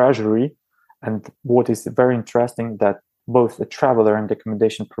treasury. And what is very interesting, that both the traveler and the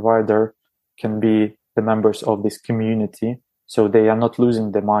accommodation provider can be the members of this community, so they are not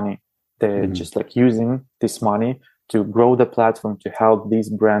losing the money. They're just like using this money to grow the platform, to help this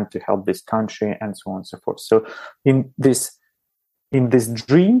brand, to help this country, and so on and so forth. So in this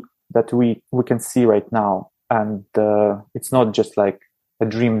dream that we can see right now, and it's not just like a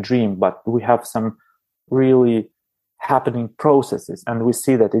dream, but we have some really happening processes, and we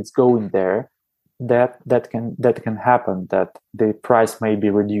see that it's going there. That can happen, that the price may be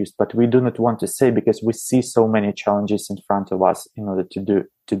reduced, but we do not want to say because we see so many challenges in front of us in order to do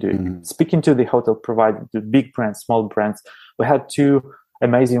it. Speaking to the hotel provider, the big brands, small brands, we had 2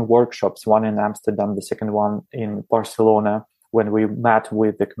 amazing workshops, one in Amsterdam, the second one in Barcelona, when we met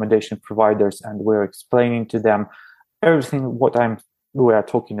with the accommodation providers and we're explaining to them everything we are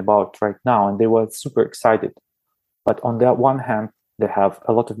talking about right now, and they were super excited. But on that one hand, they have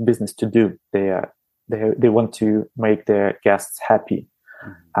a lot of business to do. They want to make their guests happy,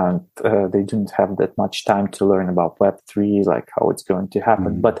 and they didn't have that much time to learn about Web3, like how it's going to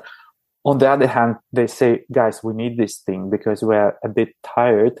happen. But on the other hand, they say, guys, we need this thing because we're a bit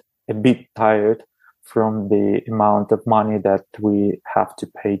tired from the amount of money that we have to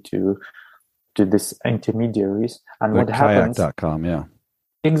pay to these intermediaries. And like what happens? Kayak.com, yeah.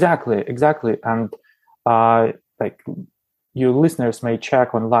 Exactly. And like, your listeners may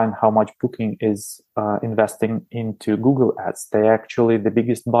check online how much Booking is investing into Google Ads. They're actually the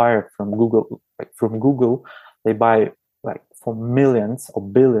biggest buyer from Google. They buy like for millions or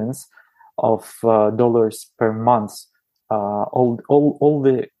billions of dollars per month. All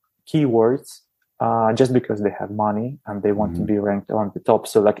the keywords just because they have money and they want to be ranked on the top.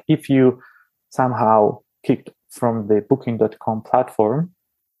 So like if you somehow kicked from the Booking.com platform,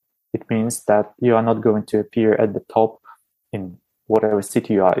 it means that you are not going to appear at the top in whatever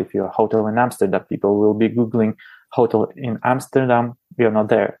city you are. If you're a hotel in Amsterdam, people will be Googling hotel in Amsterdam. You're not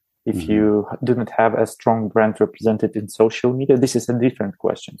there. If you do not have a strong brand represented in social media, this is a different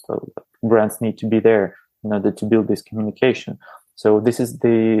question. So brands need to be there in order to build this communication. So this is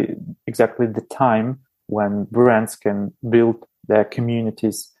exactly the time when brands can build their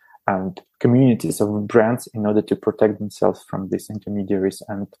communities and communities of brands in order to protect themselves from these intermediaries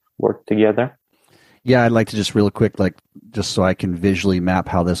and work together. Yeah, I'd like to just real quick, just so I can visually map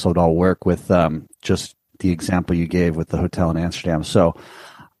how this would all work with just the example you gave with the hotel in Amsterdam. So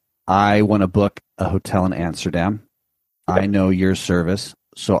I want to book a hotel in Amsterdam. I know your service.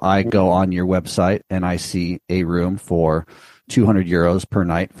 So I go on your website and I see a room for 200 euros per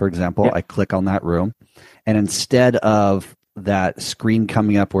night, for example. I click on that room. And instead of that screen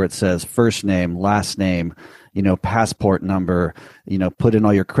coming up where it says first name, last name, passport number, put in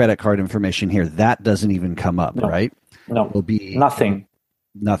all your credit card information here, that doesn't even come up, right? No, it'll be nothing.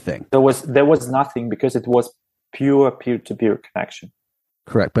 There was nothing because it was pure peer-to-peer connection.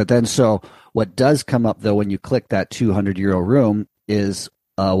 Correct. But then, so what does come up though when you click that 200 euro room is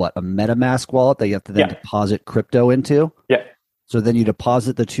a MetaMask wallet that you have to then deposit crypto into? Yeah. So then you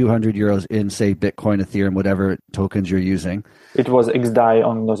deposit the 200 euros in, say, Bitcoin, Ethereum, whatever tokens you're using. It was XDAI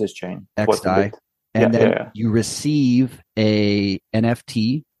on Gnosis chain. XDAI. And then you receive a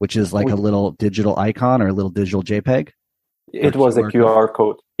NFT, which is like a little digital icon or a little digital JPEG. It was a QR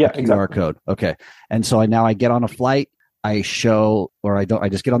code. Yeah, QR code. Okay. And so now I get on a flight. I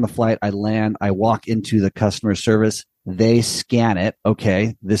just get on the flight. I land. I walk into the customer service. They scan it.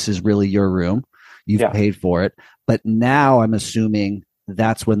 Okay, this is really your room. You've paid for it. But now I'm assuming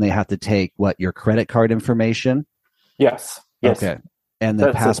that's when they have to take your credit card information? Yes. Okay. And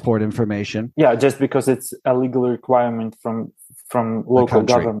the passport information? Yeah, just because it's a legal requirement from local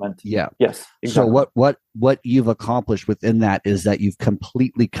government. Yeah. Yes. Exactly. So what you've accomplished within that is that you've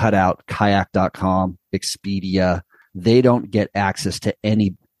completely cut out Kayak.com, Expedia. They don't get access to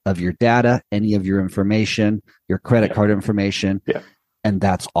any of your data, any of your information, your credit card information. Yeah. And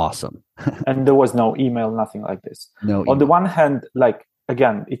that's awesome. And there was no email, nothing like this. No. On the one hand,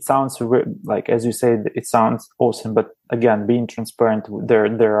 again, it sounds as you said, it sounds awesome. But again, being transparent,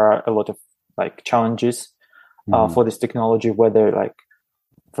 there are a lot of challenges for this technology. Whether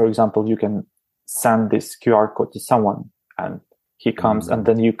for example, you can send this QR code to someone and he comes, and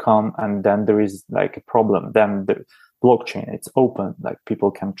then you come, and then there is a problem. Then the blockchain, it's open, people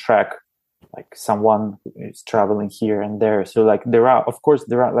can track someone is traveling here and there. So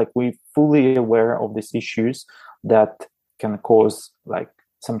we're fully aware of these issues that can cause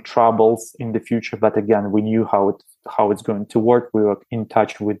some troubles in the future. But again, we knew how it's going to work. We were in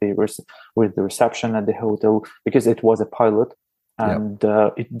touch with the reception at the hotel because it was a pilot, and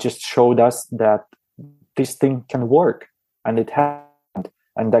it just showed us that this thing can work, and it happened.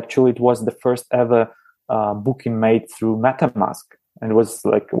 And actually, it was the first ever booking made through MetaMask. And it was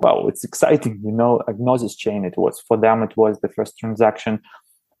like, wow, it's exciting, Gnosis Chain. It was, for them, it was the first transaction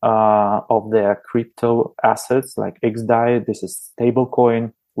of their crypto assets, like XDAI. This is stable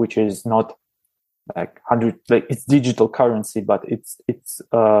coin, which is not it's digital currency, but it's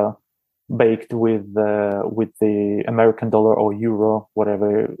baked with the American dollar or euro,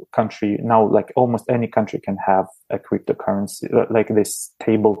 whatever country. Now, like almost any country can have a cryptocurrency, like this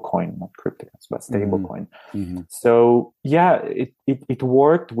stable coin, not cryptocurrency, but stable coin. Mm-hmm. So yeah, it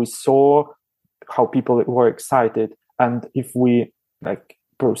worked. We saw how people were excited. And if we like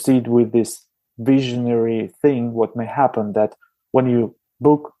proceed with this visionary thing, what may happen that when you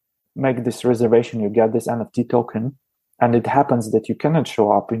make this reservation, you get this NFT token. And it happens that you cannot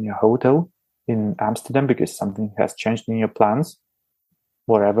show up in your hotel in Amsterdam because something has changed in your plans,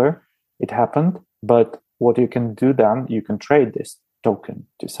 whatever it happened. But what you can do then, you can trade this token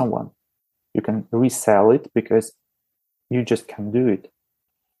to someone. You can resell it because you just can do it.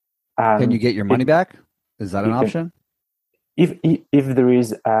 And can you get your money back? Is that an option? If there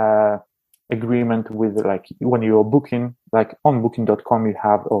is a agreement with, like, when you're booking, like on booking.com you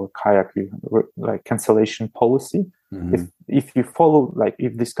have, or Kayak, you have, like, cancellation policy. Mm-hmm. If you follow, like,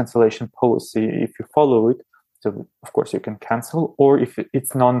 if this cancellation policy, if you follow it, so of course you can cancel, or if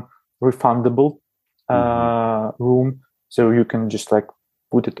it's non-refundable room, so you can just like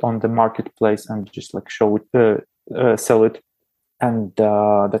put it on the marketplace and just like show it, sell it, and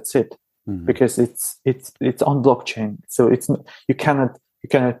that's it. Mm-hmm. Because it's on blockchain, so it's not, you cannot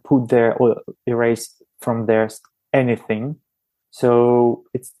put there or erase from there anything. So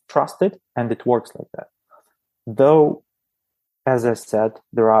it's trusted and it works like that. Though, as I said,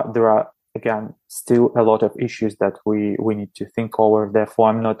 there are again still a lot of issues that we need to think over. Therefore,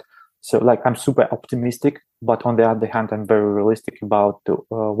 I'm super optimistic, but on the other hand, I'm very realistic about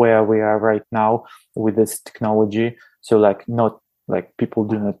where we are right now with this technology. So not people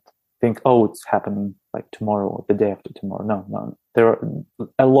do not think, oh, it's happening like tomorrow or the day after tomorrow. No. There are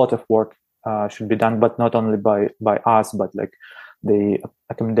a lot of work should be done, but not only by us, but like the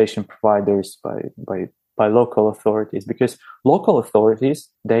accommodation providers, by local authorities, because local authorities,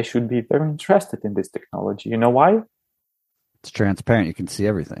 they should be very interested in this technology. You know why? It's transparent. You can see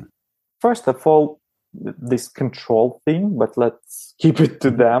everything. First of all, this control thing, but let's keep it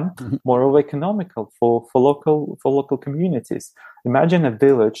to them. Moreover, economical for local communities. Imagine a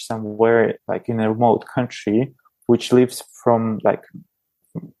village somewhere like in a remote country, which lives from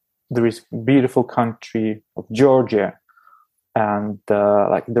there is beautiful country of Georgia, and there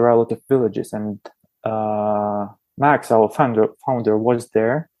are a lot of villages, and Max, our founder, was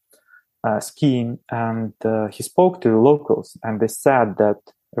there skiing, and he spoke to the locals, and they said that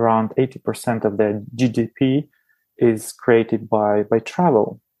around 80% of their GDP is created by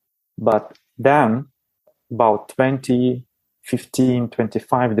travel. But then about 20, 15,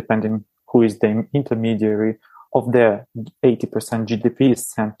 25, depending who is the intermediary, of their 80% GDP is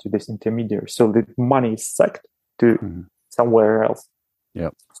sent to this intermediary. So the money is sucked to somewhere else. Yeah.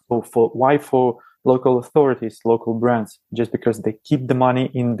 So for local authorities, local brands, just because they keep the money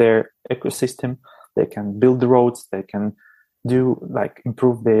in their ecosystem, they can build the roads, they can do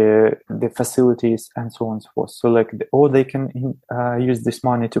improve the facilities and so on and so forth. So or they can use this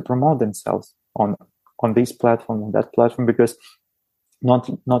money to promote themselves on this platform, on that platform, because not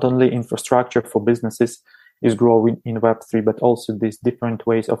only infrastructure for businesses is growing in Web3, but also these different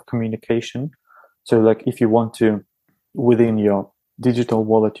ways of communication. So if you want to, within your digital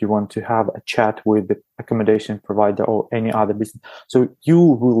wallet, you want to have a chat with the accommodation provider or any other business. So you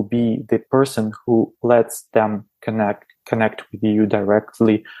will be the person who lets them connect with you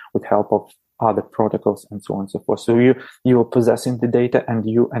directly with help of other protocols and so on and so forth. So you are possessing the data and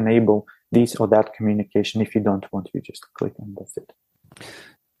you enable this or that communication. If you don't want, you just click and that's it.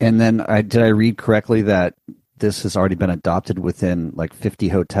 And then did I read correctly that this has already been adopted within 50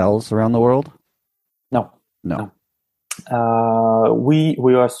 hotels around the world? No.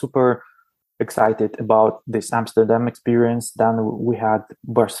 We are super excited about this Amsterdam experience. Then we had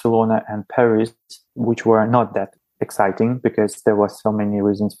Barcelona and Paris, which were not that exciting because there were so many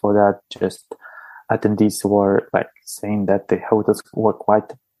reasons for that. Just attendees were saying that the hotels were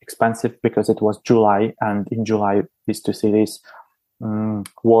quite expensive because it was July, and in July these two cities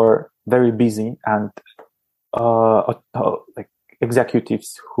were very busy, and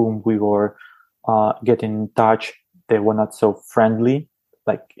executives whom we were getting in touch, they were not so friendly,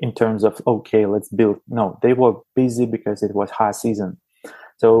 in terms of, okay, let's build. No, they were busy because it was high season.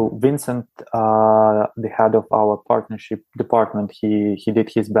 So Vincent, the head of our partnership department, he did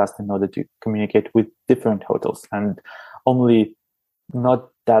his best in order to communicate with different hotels, and only not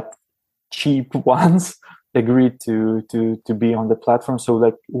that cheap ones agreed to be on the platform. So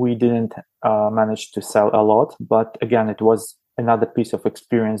like we didn't manage to sell a lot, but again, it was another piece of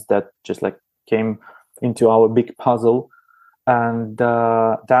experience that just like came into our big puzzle. And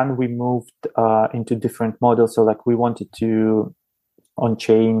then we moved into different models. So like we wanted to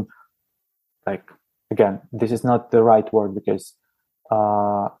on-chain, like, again, this is not the right word, because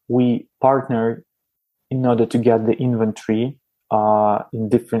we partnered in order to get the inventory in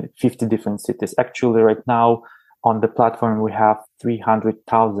 50 different cities. Actually, right now on the platform, we have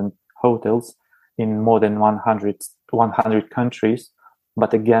 300,000 hotels in more than 100 countries.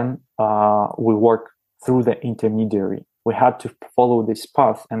 But again, we work through the intermediary. We had to follow this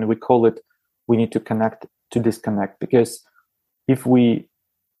path, and we call it, we need to connect to disconnect, because if we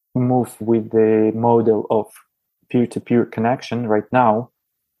move with the model of peer-to-peer connection right now,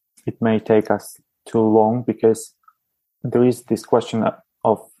 it may take us too long, because there is this question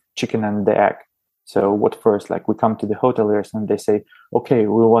of chicken and the egg. So what first? Like we come to the hoteliers and they say, okay,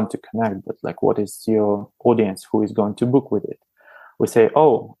 we want to connect, but like, what is your audience? Who is going to book with it? We say,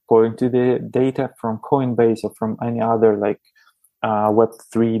 oh, according to the data from Coinbase or from any other like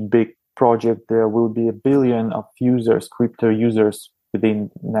Web3 big project, there will be 1 billion of users, crypto users within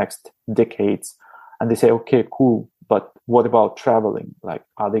next decades. And they say, okay, cool, but what about traveling? Like,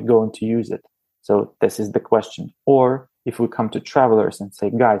 are they going to use it? So this is the question. Or if we come to travelers and say,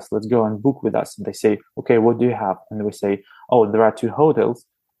 guys, let's go and book with us. And they say, okay, what do you have? And we say, oh, there are 2 hotels.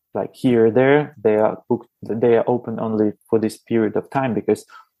 Like here, there, they are booked. They are open only for this period of time, because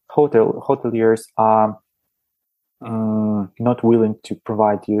hoteliers are not willing to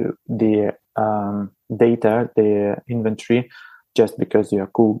provide you the data, the inventory, just because you're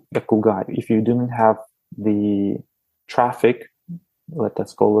a cool guy. If you didn't have the traffic, let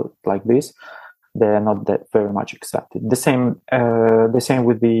us call it like this, they are not that very much accepted. The same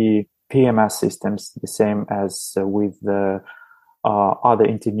with the PMS systems. The same as with the other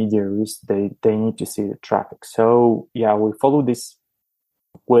intermediaries. They need to see the traffic. So yeah, we follow this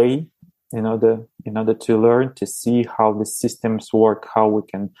way in order to learn, to see how the systems work, how we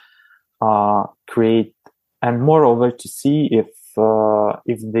can create, and moreover to see if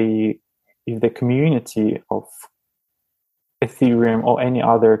the community of Ethereum or any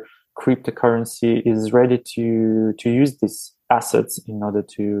other cryptocurrency is ready to use these assets in order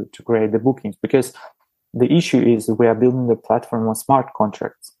to create the bookings. Because the issue is we are building the platform on smart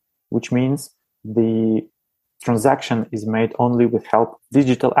contracts, which means the transaction is made only with help of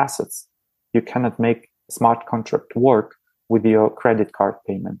digital assets. You cannot make smart contract work with your credit card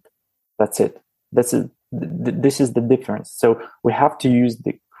payment. That's it. This is the difference. So we have to use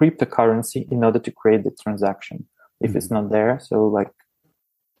the cryptocurrency in order to create the transaction. If it's not there, so like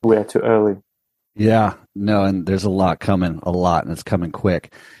we're too early. Yeah, no, and there's a lot coming, and it's coming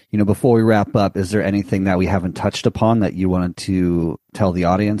quick. Before we wrap up, is there anything that we haven't touched upon that you wanted to tell the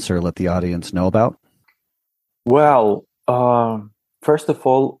audience or let the audience know about? Well, first of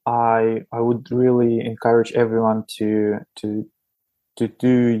all, I would really encourage everyone to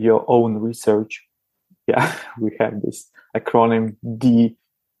do your own research. Yeah, we have this acronym DYOR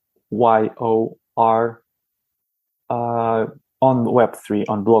on Web3,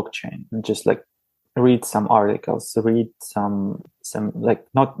 on blockchain. Just like read some articles, read some like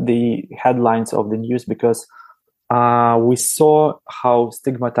not the headlines of the news, because we saw how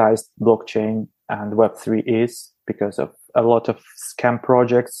stigmatized blockchain and Web3 is because of a lot of scam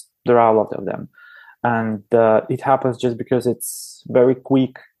projects. There are a lot of them, and it happens just because it's very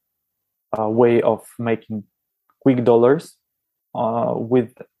quick way of making quick dollars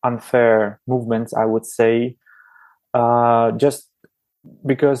with unfair movements, I would say. Just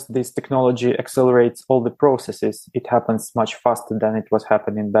because this technology accelerates all the processes, it happens much faster than it was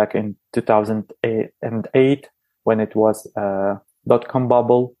happening back in 2008 when it was a dot-com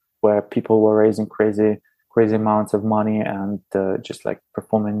bubble, where people were raising crazy amounts of money and just like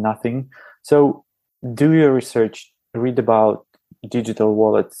performing nothing. So do your research, read about digital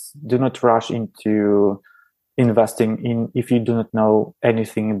wallets. Do not rush into investing in if you do not know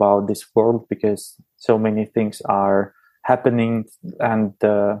anything about this world, because so many things are happening, and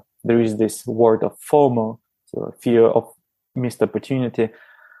there is this word of FOMO, so fear of missed opportunity.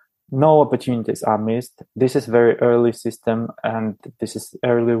 No opportunities are missed. This is very early system, and this is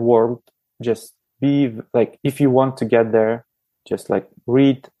early world. Just be like, if you want to get there, just like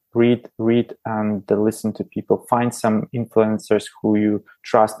read and listen to people. Find some influencers who you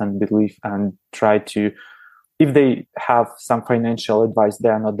trust and believe, and try to, if they have some financial advice, they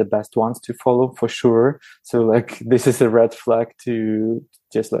are not the best ones to follow for sure. So like, this is a red flag to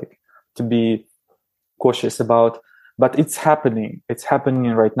just like to be cautious about. but it's happening. It's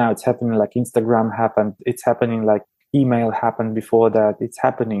happening right now. It's happening like Instagram happened. It's happening like email happened before that. It's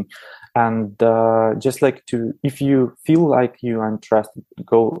happening. And just like if you feel like you are interested,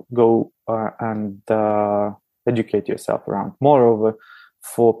 go and educate yourself around. Moreover,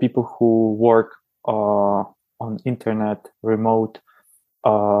 for people who work on internet, remote,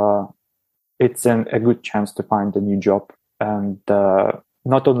 it's a good chance to find a new job. And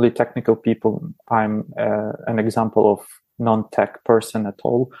not only technical people, I'm an example of non-tech person at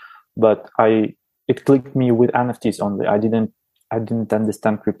all, but it clicked me with NFTs only. I didn't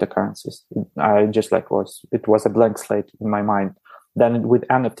understand cryptocurrencies. I just it was a blank slate in my mind. Then with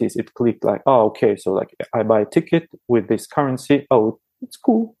NFTs, it clicked like, oh, okay. So like I buy a ticket with this currency. Oh, it's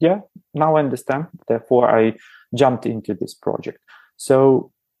cool. Yeah. Now I understand. Therefore I jumped into this project.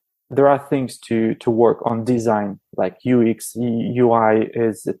 So there are things to work on design, like UX, UI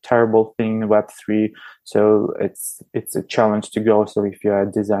is a terrible thing in Web3. So it's a challenge to go. So if you're a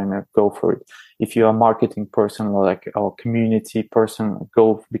designer, go for it. If you're a marketing person or like a community person,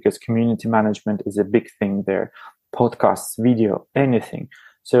 go, because community management is a big thing there. Podcasts, video, anything.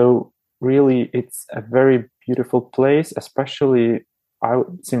 So really it's a very beautiful place, especially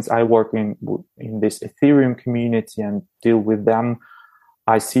since I work in this Ethereum community and deal with them.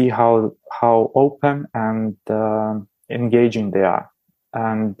 I see how open and engaging they are.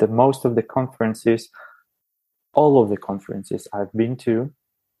 And most of the conferences, all of the conferences I've been to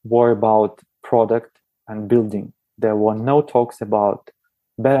were about product and building. There were no talks about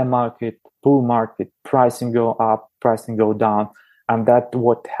bear market, bull market, pricing go up, pricing go down. And that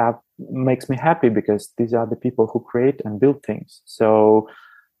makes me happy, because these are the people who create and build things. So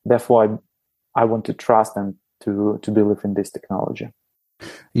therefore I want to trust and to believe in this technology.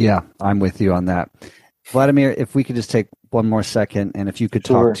 Yeah, I'm with you on that. Vladimir, if we could just take one more second, and if you could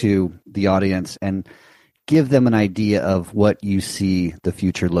talk to the audience and give them an idea of what you see the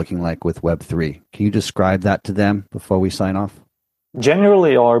future looking like with Web3. Can you describe that to them before we sign off?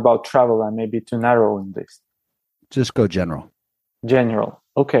 Generally, or about travel, and maybe to narrow in this? Just go general. General.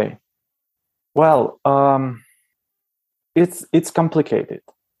 Okay. Well, it's complicated,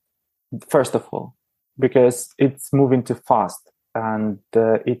 first of all, because it's moving too fast. And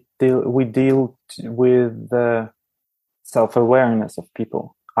we deal with the self-awareness of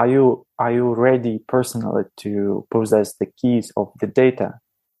people. Are you ready personally to possess the keys of the data?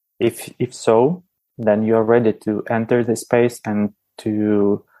 If so, then you are ready to enter the space and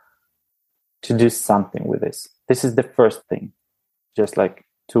to do something with this. This is the first thing. Just like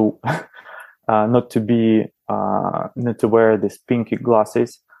to not to wear these pinky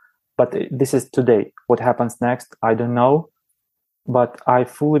glasses. But this is today. What happens next, I don't know. But I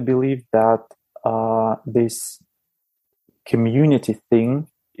fully believe that this community thing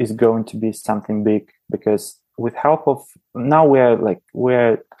is going to be something big, because with help of now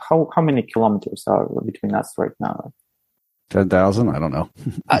we're how many kilometers are between us right now? 10,000? I don't know.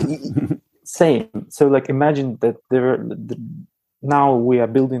 Same. So like imagine that now we are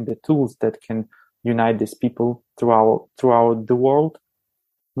building the tools that can unite these people throughout the world.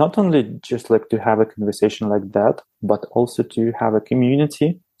 Not only just like to have a conversation like that, but also to have a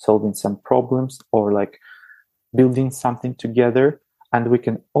community solving some problems or like building something together. And we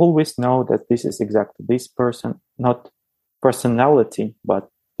can always know that this is exactly this person, not personality, but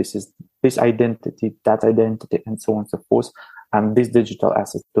this is this identity, that identity, and so on and so forth. And these digital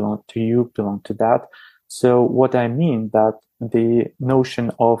assets belong to you, belong to that. So what I mean that the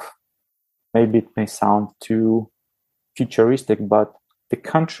notion of, maybe it may sound too futuristic, but the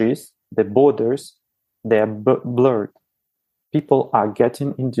countries, the borders, they are blurred. People are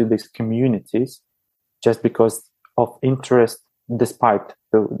getting into these communities just because of interest, despite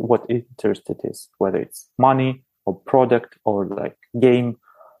what interest it is, whether it's money or product or like game.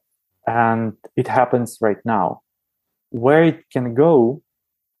 And it happens right now. Where it can go,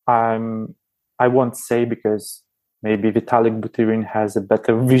 I won't say, because maybe Vitalik Buterin has a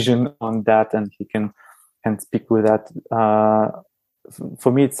better vision on that and he can speak with that.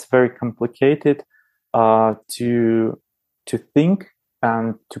 For me, it's very complicated to think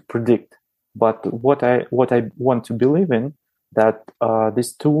and to predict. But what I want to believe in, that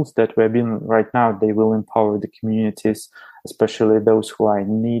these tools that we're building right now, they will empower the communities, especially those who are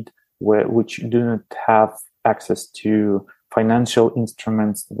in need, which do not have access to financial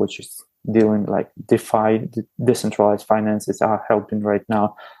instruments, which is dealing like DeFi, decentralized finances are helping right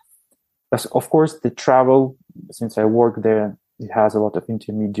now. As of course, the travel, since I work there, it has a lot of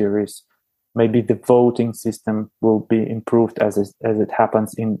intermediaries. Maybe the voting system will be improved as it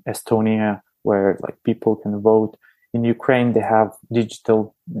happens in Estonia, where like people can vote. In Ukraine, they have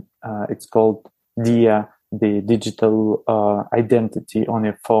digital, it's called DIA, the digital identity on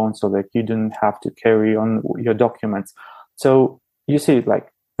your phone, so that you don't have to carry on your documents. So you see,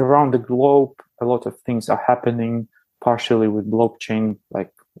 like around the globe, a lot of things are happening partially with blockchain,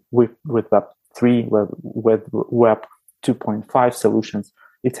 like with Web3, with Web 2.5 solutions.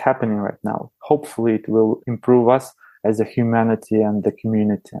 It's happening right now. Hopefully it will improve us as a humanity and the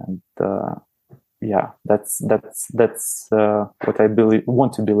community. And that's what I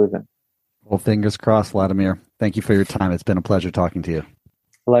want to believe in. Well, fingers crossed, Vladimir. Thank you for your time. It's been a pleasure talking to you.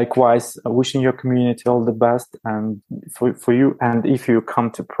 Likewise, wishing your community all the best, and for you. And if you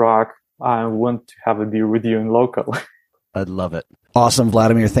come to Prague, I want to have a beer with you in local. I'd love it. Awesome,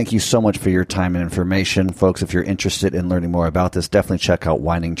 Vladimir. Thank you so much for your time and information. Folks, if you're interested in learning more about this, definitely check out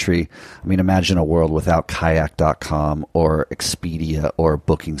Winding Tree. I mean, imagine a world without Kayak.com or Expedia or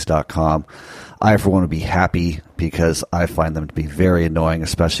Bookings.com. I, for one, would be happy, because I find them to be very annoying,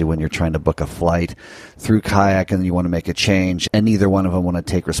 especially when you're trying to book a flight through Kayak and you want to make a change, and neither one of them want to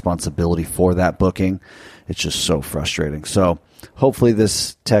take responsibility for that booking. It's just so frustrating. So hopefully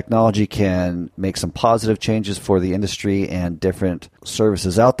this technology can make some positive changes for the industry and different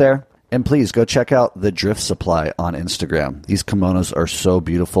services out there. And please go check out the Drift Supply on Instagram. These kimonos are so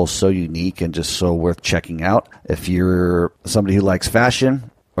beautiful, so unique, and just so worth checking out. If you're somebody who likes fashion,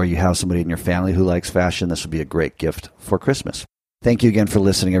 or you have somebody in your family who likes fashion, this would be a great gift for Christmas. Thank you again for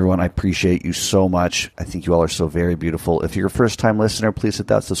listening, everyone. I appreciate you so much. I think you all are so very beautiful. If you're a first-time listener, please hit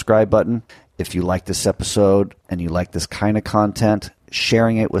that subscribe button. If you like this episode and you like this kind of content,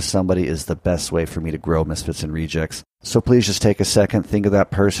 sharing it with somebody is the best way for me to grow Misfits and Rejects. So please just take a second, think of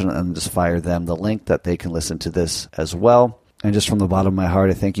that person, and just fire them the link that they can listen to this as well. And just from the bottom of my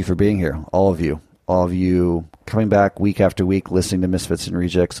heart, I thank you for being here, all of you coming back week after week, listening to Misfits and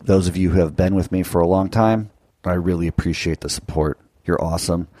Rejects. Those of you who have been with me for a long time, I really appreciate the support. You're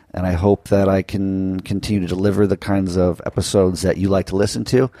awesome. And I hope that I can continue to deliver the kinds of episodes that you like to listen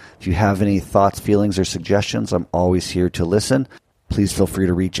to. If you have any thoughts, feelings, or suggestions, I'm always here to listen. Please feel free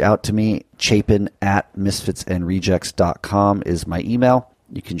to reach out to me. Chapin@misfitsandrejects.com is my email.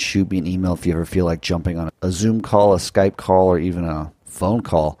 You can shoot me an email if you ever feel like jumping on a Zoom call, a Skype call, or even a phone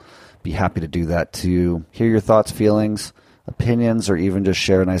call. Be happy to do that, to hear your thoughts, feelings, opinions, or even just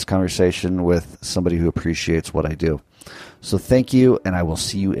share a nice conversation with somebody who appreciates what I do. So thank you, and I will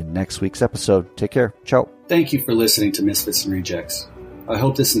see you in next week's episode. Take care. Ciao. Thank you for listening to Misfits and Rejects. I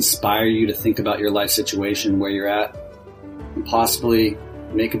hope this inspires you to think about your life situation, where you're at, and possibly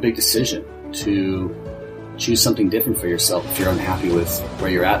make a big decision to choose something different for yourself if you're unhappy with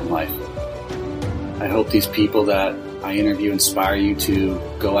where you're at in life. I hope these people that I interview inspire you to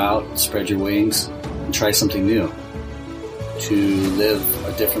go out, spread your wings, and try something new. To live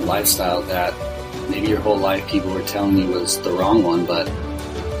a different lifestyle that maybe your whole life people were telling you was the wrong one, but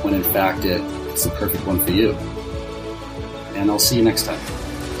when in fact it's the perfect one for you. And I'll see you next time.